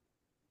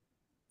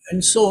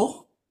 And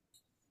so,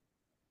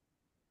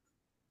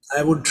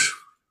 I would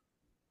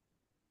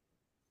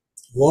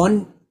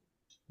warn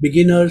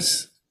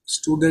beginners,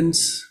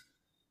 students,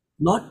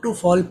 not to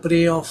fall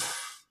prey of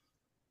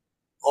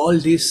all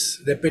these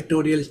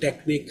repertorial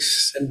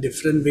techniques and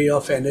different way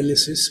of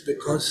analysis,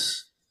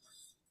 because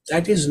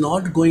that is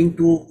not going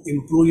to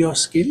improve your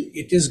skill.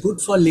 It is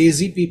good for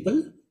lazy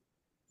people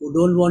who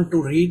don't want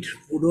to read,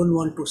 who don't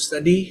want to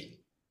study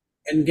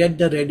and get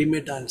the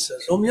ready-made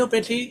answers.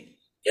 Homeopathy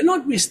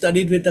cannot be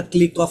studied with a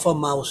click of a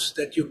mouse,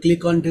 that you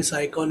click on this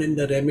icon and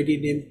the remedy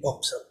name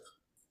pops up.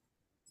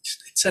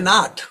 It's an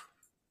art.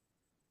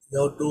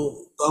 You have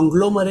to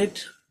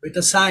conglomerate with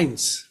a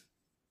science.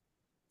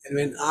 And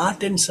when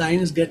art and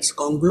science gets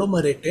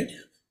conglomerated,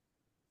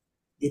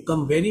 you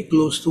come very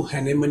close to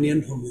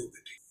Hahnemannian homeopathy.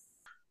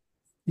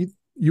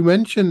 You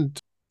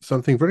mentioned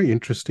something very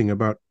interesting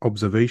about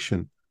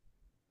observation.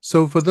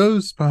 So for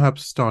those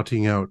perhaps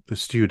starting out, the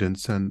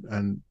students,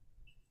 and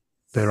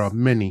there are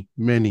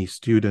many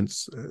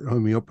students,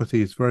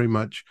 homeopathy is very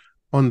much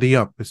on the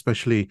up,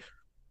 especially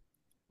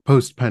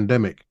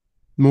post-pandemic.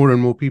 More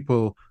and more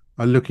people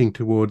are looking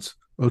towards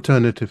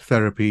alternative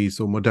therapies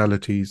or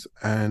modalities,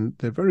 and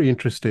they're very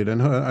interested.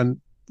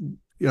 And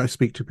I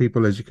speak to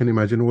people, as you can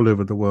imagine, all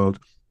over the world,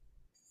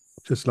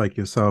 just like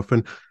yourself.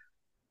 And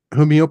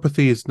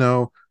homeopathy is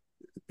now,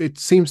 it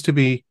seems to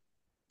be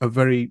a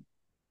very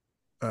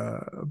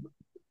uh,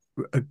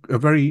 a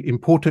very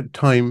important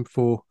time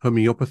for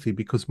homeopathy,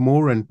 because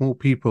more and more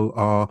people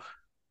are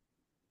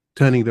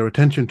turning their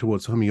attention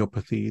towards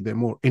homeopathy. They're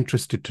more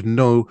interested to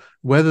know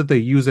whether they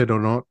use it or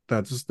not.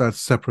 That's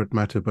separate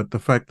matter. But the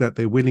fact that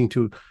they're willing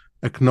to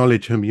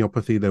acknowledge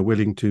homeopathy, they're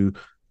willing to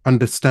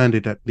understand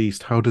it at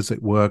least. How does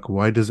it work?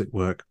 Why does it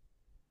work?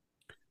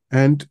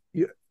 And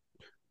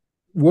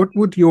what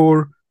would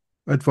your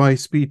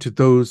advice be to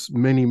those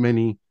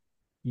many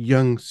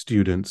young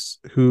students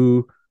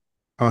who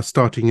are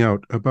starting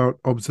out about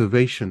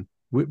observation?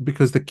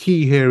 Because the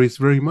key here is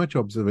very much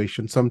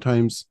observation.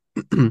 Sometimes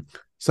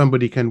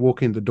somebody can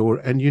walk in the door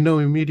and you know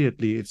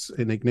immediately it's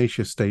an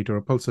igneous state or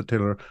a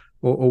pulsatile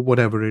or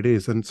whatever it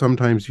is. And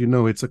sometimes you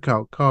know it's a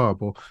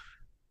carb,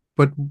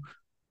 but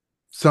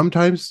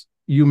sometimes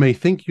you may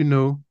think you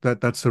know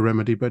that that's a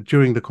remedy, but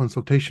during the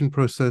consultation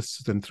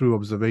process and through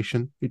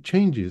observation, it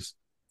changes.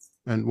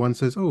 And one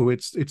says, oh,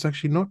 it's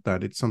actually not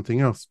that, it's something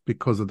else,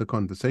 because of the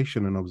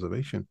conversation and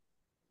observation.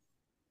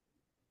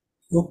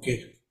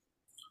 Okay.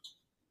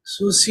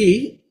 So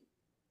see,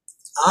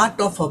 art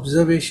of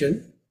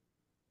observation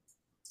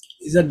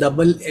is a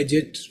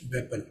double-edged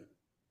weapon.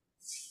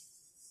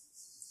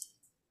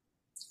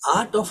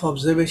 Art of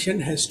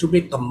observation has to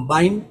be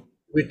combined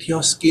with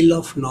your skill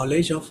of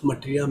knowledge of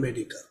materia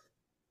medica.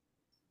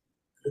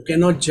 You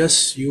cannot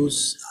just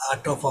use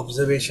art of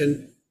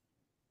observation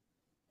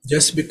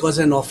just because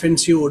an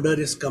offensive odor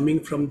is coming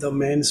from the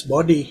man's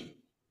body.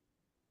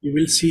 You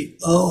will see,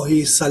 oh,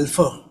 he is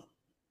sulfur,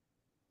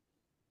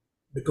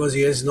 because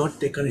he has not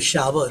taken a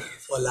shower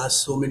for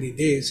last so many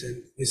days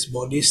and his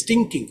body is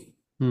stinking.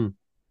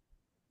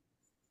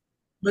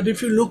 But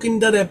if you look in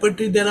the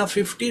repertory, there are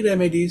 50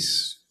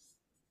 remedies.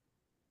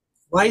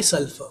 Why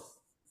sulfur?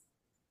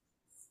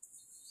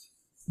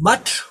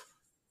 But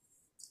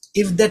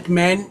if that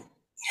man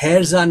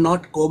hairs are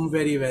not combed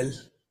very well,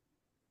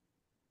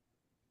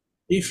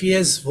 if he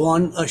has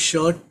worn a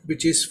shirt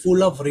which is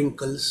full of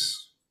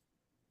wrinkles,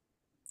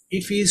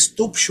 if he is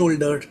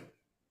stoop-shouldered,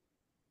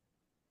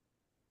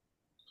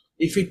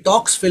 if he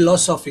talks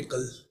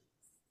philosophical,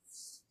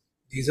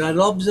 these are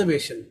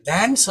observation.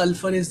 Then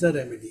sulfur is the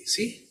remedy.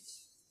 See?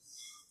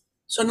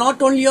 So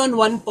not only on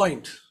one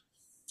point,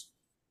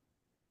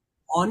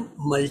 on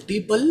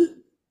multiple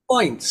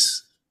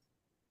points.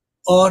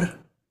 Or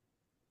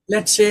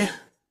let's say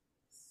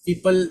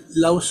people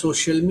love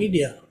social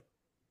media.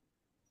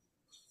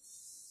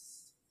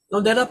 Now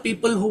there are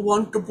people who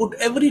want to put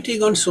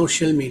everything on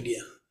social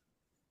media.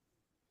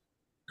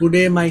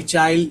 Today my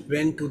child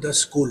went to the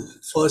school,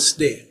 first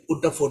day,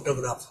 put a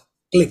photograph,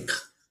 click.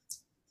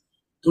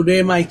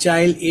 Today my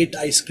child ate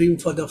ice cream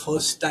for the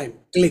first time,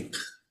 click.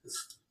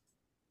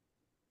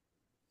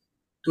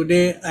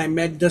 Today I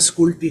met the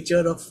school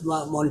teacher of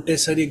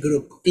Montessori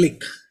group,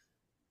 click.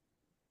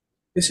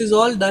 This is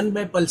all done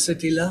by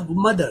pulsatilla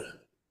mother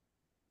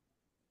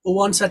who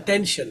wants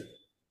attention.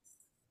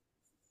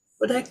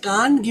 But I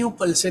can't give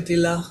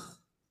pulsatilla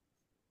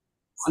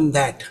on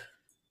that.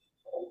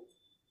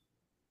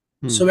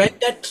 So when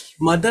that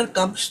mother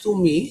comes to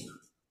me,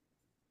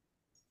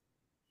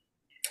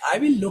 I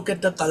will look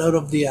at the color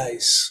of the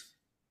eyes.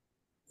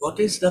 What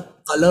is the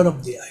color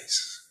of the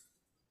eyes?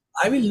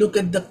 I will look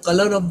at the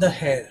color of the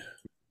hair.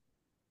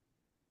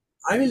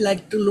 I will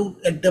like to look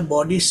at the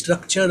body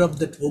structure of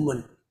that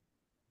woman.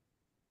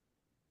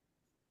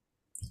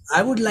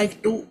 I would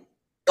like to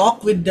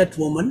talk with that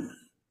woman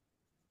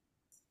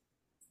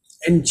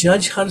and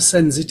judge her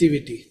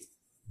sensitivity.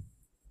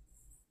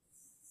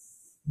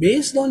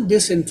 Based on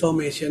this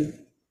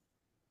information,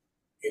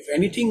 if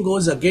anything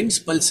goes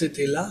against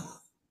pulsatilla,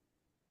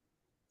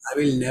 I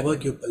will never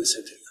give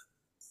pulsatilla.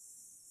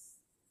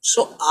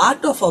 So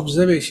art of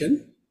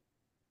observation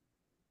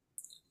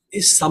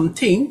is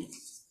something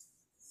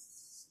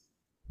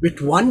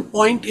with one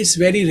point is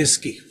very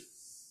risky.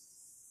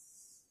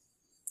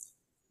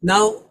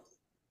 Now,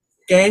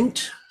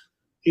 Kant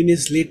in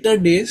his later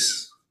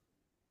days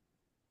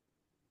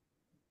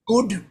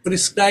could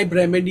prescribe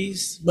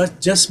remedies, but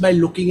just by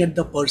looking at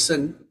the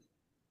person.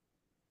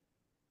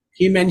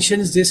 He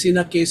mentions this in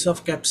a case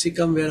of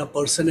capsicum where a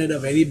person had a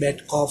very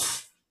bad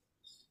cough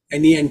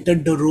and he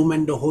entered the room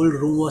and the whole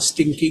room was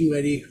stinking,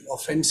 very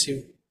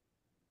offensive,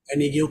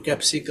 and he gave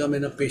capsicum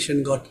and a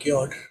patient got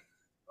cured.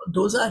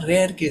 Those are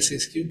rare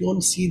cases. You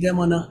don't see them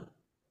on a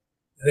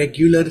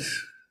regular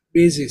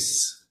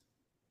basis.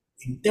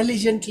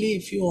 Intelligently,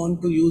 if you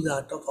want to use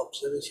art of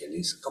observation,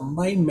 is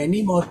combine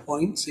many more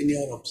points in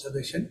your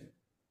observation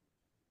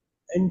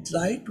and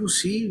try to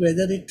see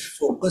whether it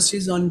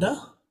focuses on the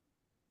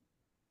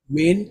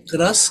main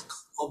crux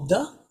of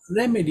the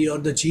remedy or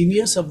the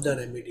genius of the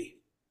remedy.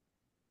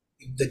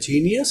 If the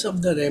genius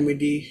of the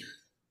remedy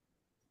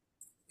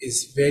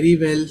is very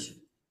well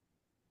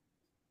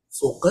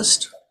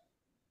focused,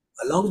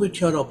 along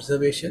with your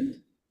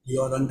observation, you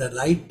are on the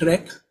right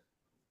track,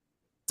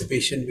 the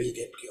patient will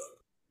get cured.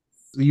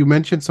 You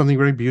mentioned something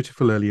very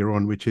beautiful earlier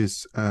on, which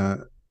is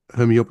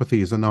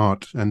homeopathy is an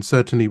art. And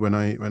certainly when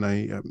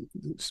I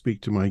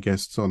speak to my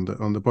guests on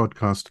the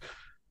podcast,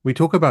 we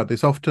talk about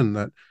this often,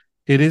 that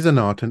it is an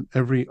art, and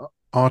every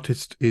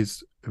artist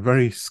is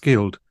very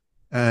skilled,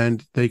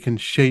 and they can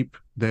shape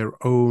their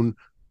own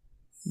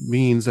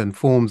means and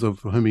forms of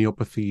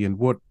homeopathy, and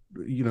what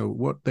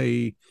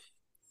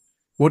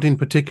in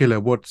particular,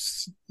 what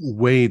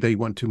way they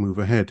want to move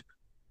ahead.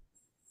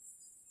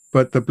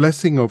 But the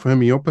blessing of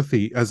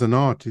homeopathy as an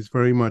art is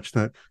very much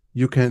that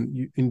you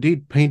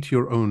indeed paint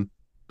your own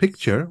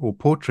picture, or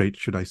portrait,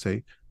 should I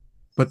say,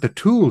 but the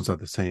tools are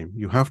the same.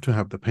 You have to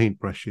have the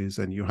paintbrushes,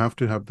 and you have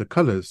to have the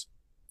colors.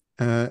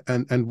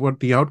 And what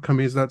the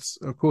outcome is, that's,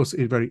 of course,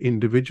 very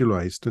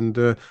individualized.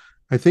 And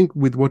I think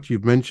with what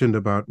you've mentioned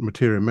about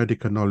materia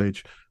medica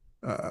knowledge,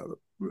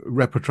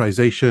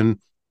 repertorization,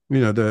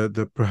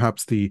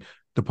 perhaps the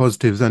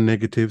positives and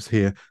negatives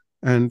here,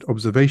 and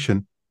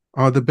observation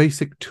are the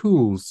basic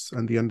tools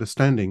and the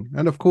understanding.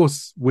 And of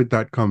course, with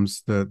that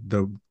comes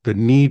the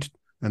need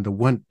and the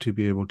want to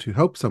be able to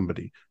help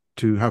somebody,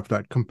 to have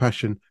that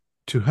compassion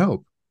to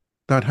help.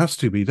 That has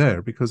to be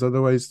there, because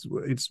otherwise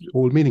it's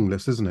all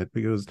meaningless, isn't it?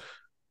 Because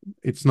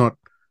it's not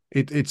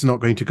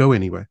going to go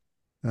anywhere.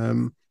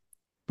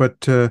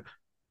 But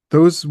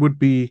those would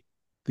be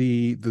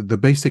the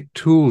basic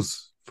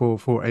tools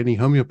for any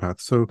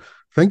homeopath. So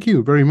thank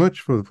you very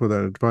much for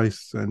that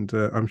advice, and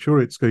I'm sure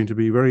it's going to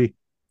be very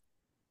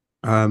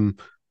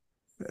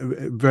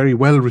very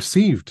well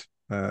received,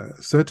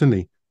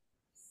 certainly.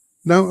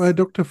 Now,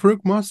 Dr.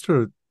 Farokh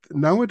Master,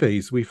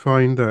 nowadays we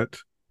find that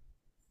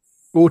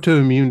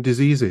autoimmune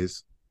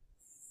diseases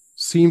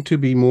seem to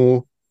be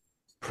more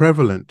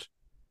prevalent.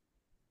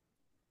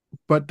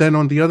 But then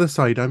on the other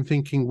side, I'm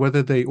thinking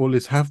whether they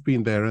always have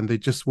been there and they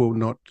just were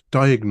not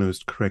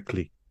diagnosed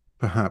correctly,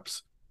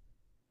 perhaps.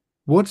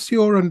 What's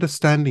your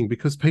understanding?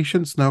 Because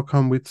patients now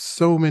come with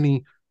so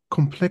many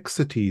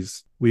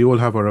complexities. We all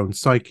have our own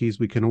psyches.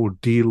 We can all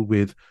deal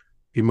with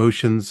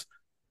emotions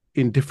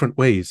in different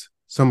ways.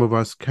 Some of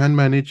us can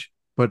manage,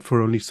 but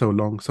for only so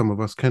long. Some of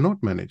us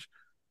cannot manage.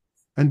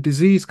 And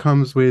disease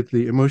comes with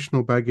the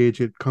emotional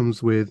baggage. It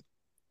comes with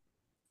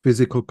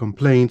physical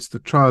complaints, the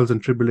trials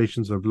and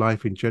tribulations of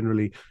life in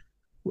generally.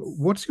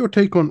 What's your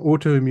take on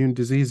autoimmune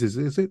diseases?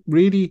 Is it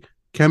really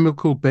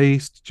chemical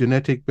based,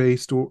 genetic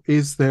based, or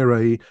is there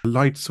a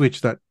light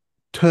switch that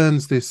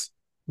turns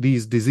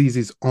these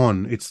diseases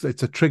on? It's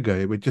a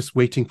trigger. We're just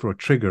waiting for a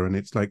trigger, and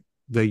it's like,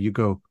 there you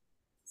go.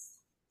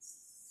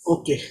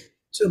 Okay,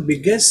 so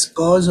biggest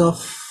cause of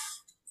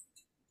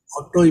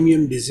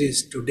autoimmune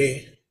disease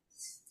today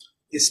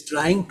is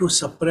trying to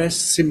suppress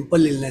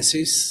simple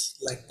illnesses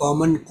like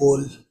common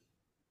cold,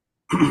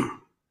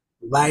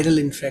 viral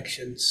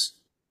infections,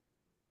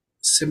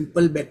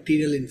 simple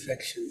bacterial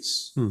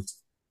infections.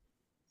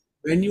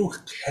 When you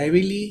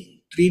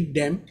heavily treat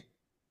them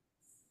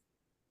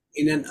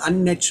in an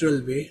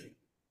unnatural way,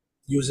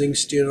 using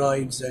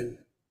steroids and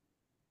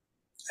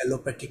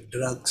allopathic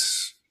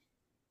drugs,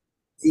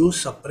 you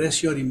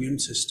suppress your immune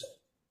system.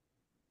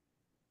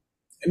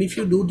 And if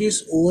you do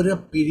this over a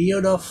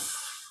period of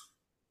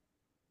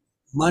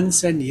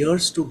months and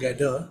years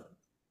together,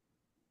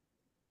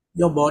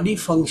 your body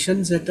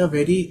functions at a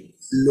very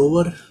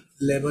lower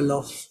level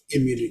of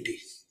immunity.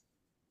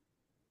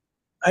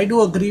 I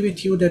do agree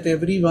with you that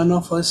every one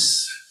of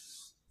us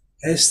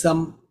has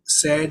some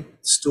sad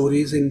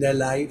stories in their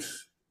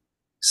life,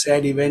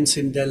 sad events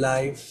in their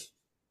life,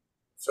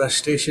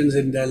 frustrations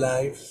in their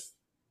life.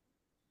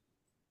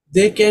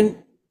 They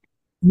can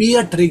be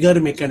a trigger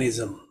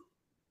mechanism,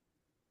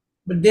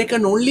 but they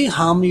can only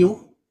harm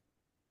you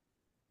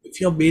if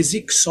your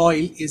basic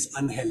soil is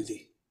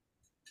unhealthy.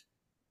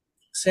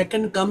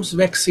 Second comes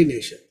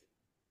vaccination.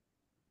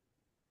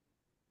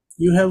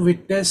 You have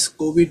witnessed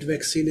COVID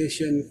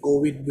vaccination,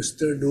 COVID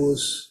booster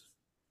dose,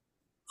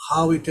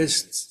 how it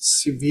has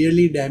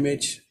severely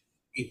damaged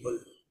people.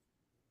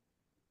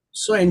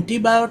 So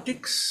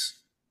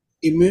antibiotics,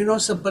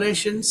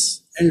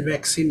 immunosuppressions, and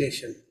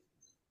vaccination.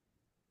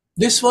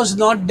 This was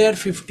not there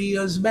 50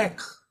 years back.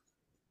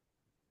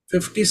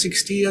 50,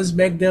 60 years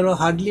back, there were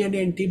hardly any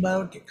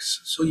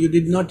antibiotics. So you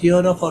did not hear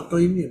of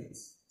autoimmune.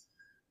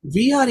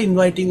 We are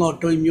inviting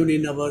autoimmune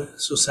in our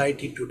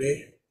society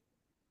today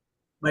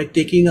by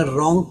taking a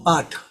wrong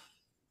path.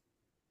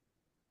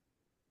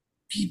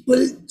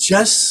 People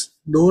just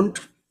don't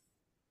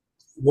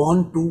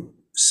want to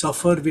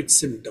suffer with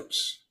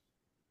symptoms.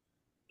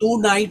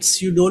 2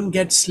 nights you don't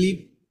get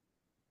sleep,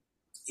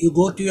 you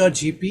go to your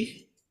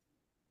GP,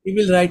 he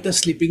will write a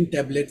sleeping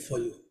tablet for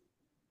you.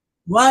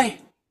 Why?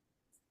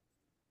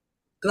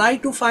 Try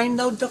to find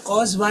out the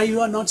cause why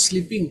you are not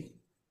sleeping.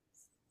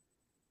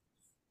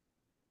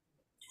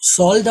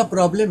 Solve the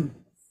problem.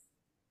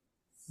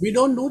 We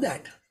don't do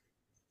that.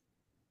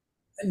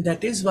 And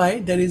that is why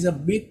there is a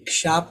big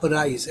sharp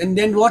rise. And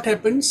then what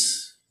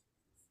happens?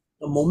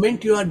 The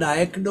moment you are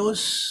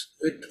diagnosed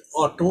with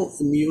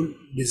autoimmune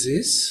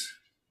disease,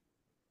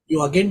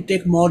 you again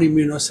take more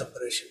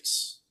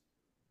immunosuppressions.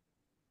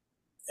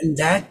 And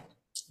that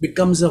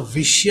becomes a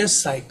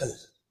vicious cycle.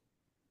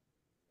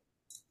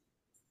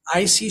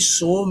 I see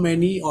so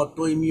many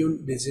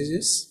autoimmune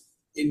diseases.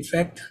 In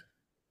fact,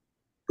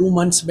 2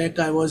 months back,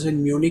 I was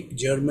in Munich,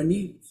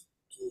 Germany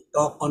to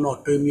talk on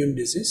autoimmune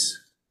disease.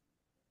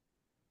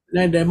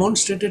 And I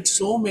demonstrated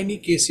so many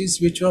cases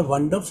which were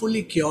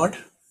wonderfully cured,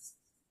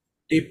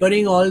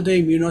 tapering all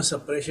the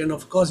immunosuppression.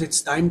 Of course,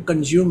 it's time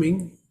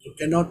consuming. You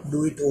cannot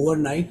do it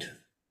overnight.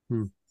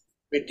 It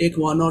may take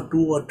 1 or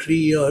 2 or 3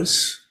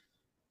 years.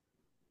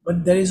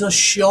 But there is a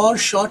sure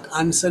short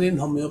answer in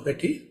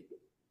homeopathy.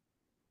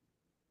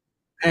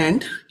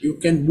 And you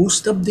can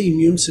boost up the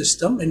immune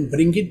system and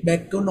bring it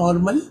back to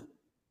normal,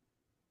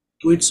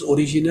 to its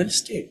original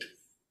state.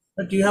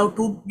 But you have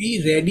to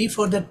be ready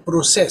for that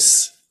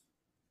process.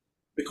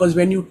 Because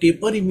when you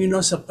taper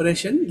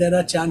immunosuppression, there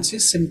are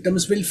chances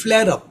symptoms will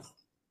flare up.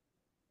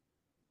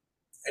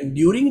 And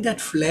during that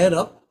flare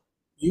up,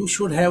 you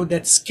should have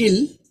that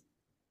skill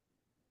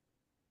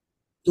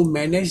to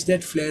manage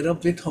that flare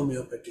up with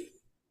homeopathy.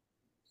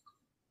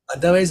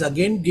 Otherwise,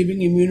 again giving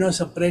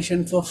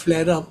immunosuppression for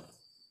flare up,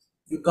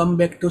 you come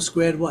back to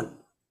square one.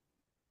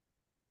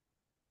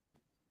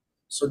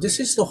 So this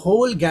is the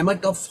whole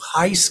gamut of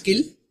high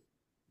skill,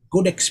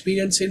 good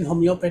experience in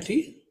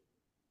homeopathy,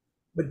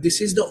 but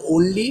this is the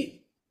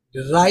only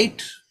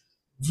right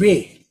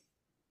way.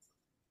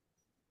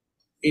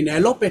 In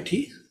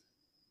allopathy,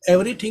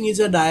 everything is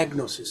a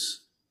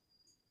diagnosis.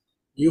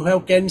 You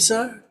have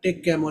cancer,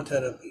 take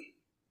chemotherapy.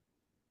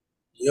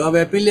 You have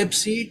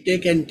epilepsy,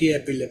 take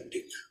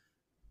anti-epileptic.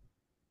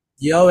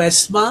 You have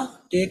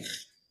asthma, take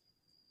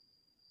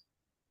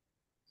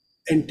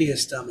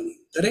antihistaminic.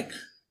 Correct?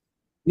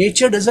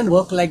 Nature doesn't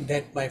work like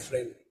that, my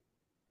friend.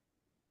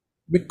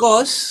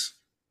 Because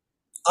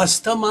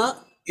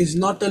asthma is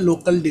not a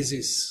local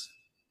disease.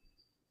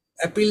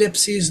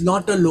 Epilepsy is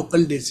not a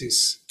local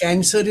disease.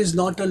 Cancer is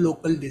not a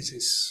local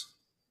disease.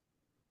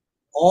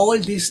 All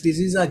these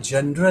diseases are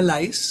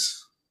generalized,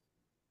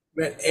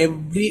 where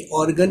every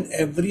organ,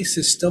 every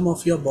system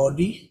of your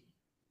body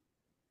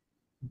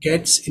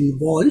gets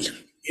involved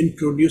in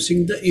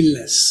producing the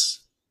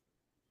illness.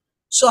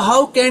 So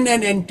how can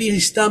an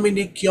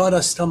antihistaminic cure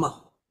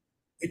asthma?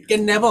 It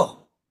can never.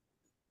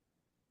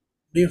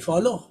 Do you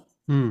follow?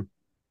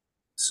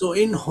 So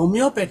in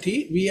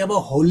homeopathy, we have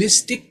a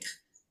holistic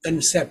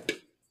concept.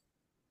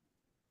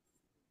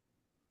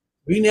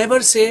 We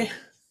never say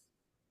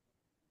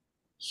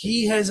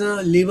he has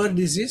a liver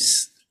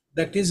disease,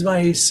 that is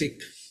why he is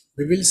sick.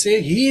 We will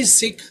say he is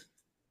sick,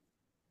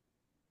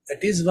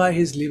 that is why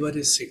his liver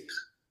is sick.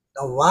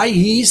 Now why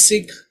he is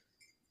sick?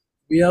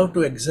 We have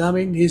to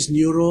examine his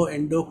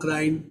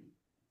neuroendocrine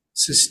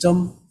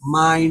system,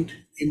 mind,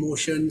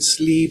 emotion,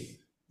 sleep,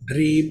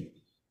 dream,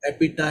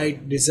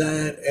 appetite,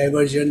 desire,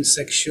 aversion,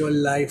 sexual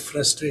life,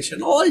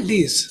 frustration, all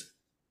these,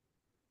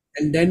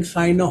 and then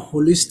find a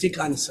holistic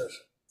answer.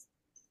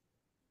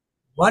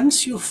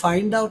 Once you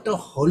find out a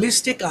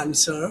holistic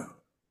answer,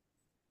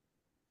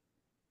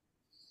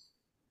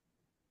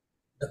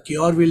 the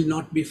cure will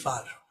not be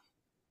far.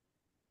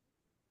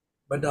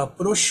 But the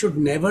approach should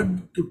never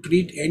to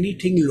treat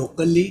anything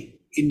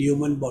locally in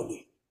human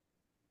body.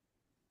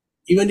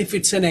 Even if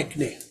it's an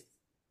acne,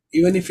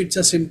 even if it's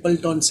a simple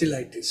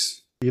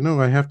tonsillitis. You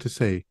know, I have to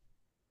say,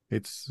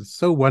 it's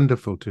so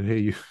wonderful to hear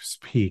you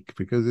speak,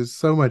 because there's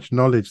so much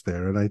knowledge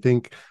there. And I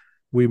think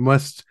we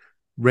must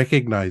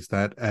recognize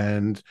that.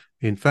 And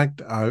in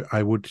fact,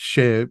 I would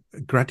share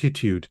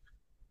gratitude,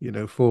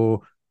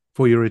 for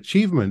your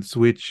achievements,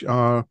 which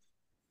are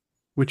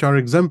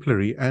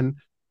exemplary. And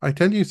I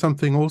tell you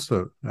something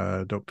also,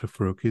 Dr.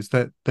 Farokh, is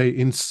that they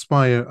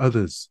inspire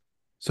others.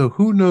 So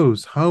who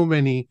knows how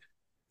many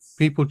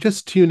people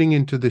just tuning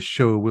into this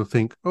show will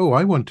think, oh,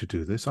 I want to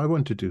do this. I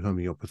want to do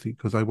homeopathy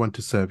because I want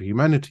to serve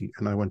humanity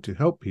and I want to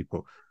help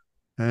people.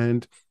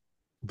 And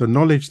the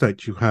knowledge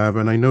that you have,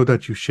 and I know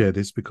that you share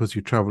this because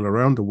you travel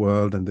around the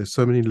world and there's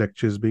so many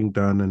lectures being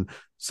done and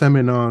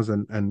seminars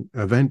and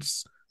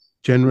events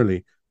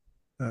generally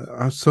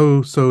are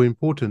so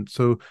important.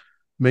 So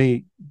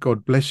may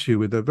God bless you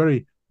with a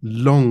very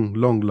long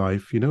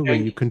life, where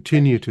you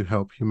continue to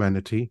help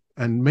humanity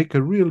and make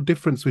a real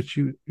difference, which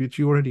you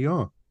already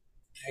are.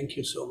 Thank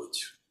you so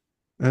much.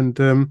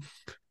 And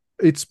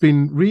it's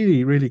been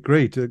really, really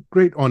great. A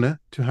great honor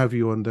to have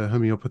you on the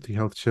Homeopathy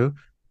Health Show.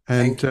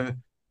 And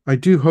I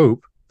do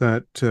hope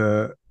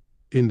that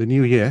in the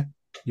new year,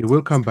 you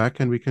will come back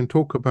and we can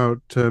talk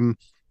about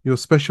your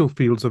special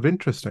fields of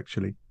interest,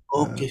 actually.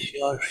 Okay,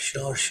 sure.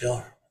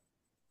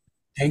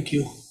 Thank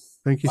you.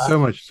 Thank you so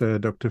much,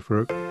 Dr.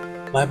 Farokh.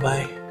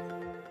 Bye-bye.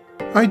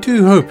 I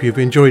do hope you've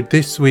enjoyed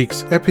this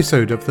week's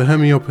episode of the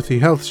Homeopathy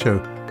Health Show.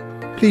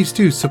 Please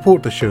do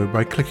support the show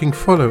by clicking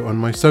follow on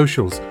my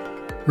socials.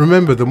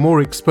 Remember, the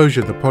more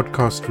exposure the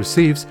podcast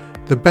receives,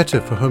 the better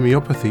for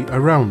homeopathy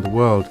around the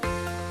world.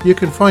 You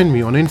can find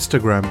me on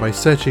Instagram by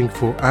searching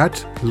for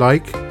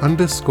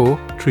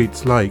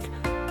 @like_treatslike,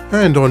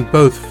 and on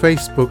both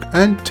Facebook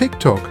and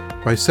TikTok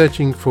by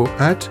searching for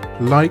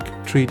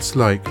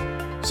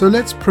 @like_treatslike. So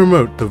let's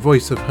promote the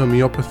voice of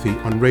homeopathy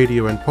on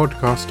radio and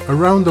podcast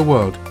around the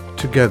world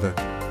together.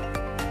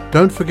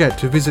 Don't forget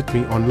to visit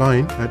me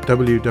online at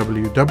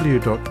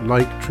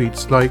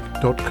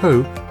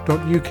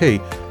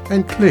www.liketreatslike.co.uk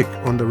and click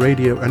on the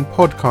radio and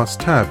podcast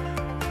tab.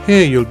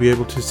 Here you'll be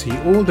able to see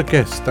all the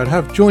guests that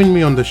have joined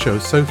me on the show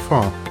so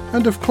far,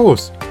 and of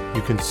course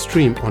you can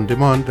stream on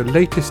demand the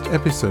latest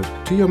episode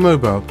to your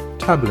mobile,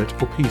 tablet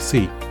or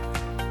PC.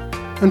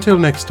 Until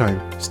next time,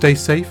 stay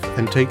safe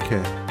and take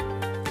care.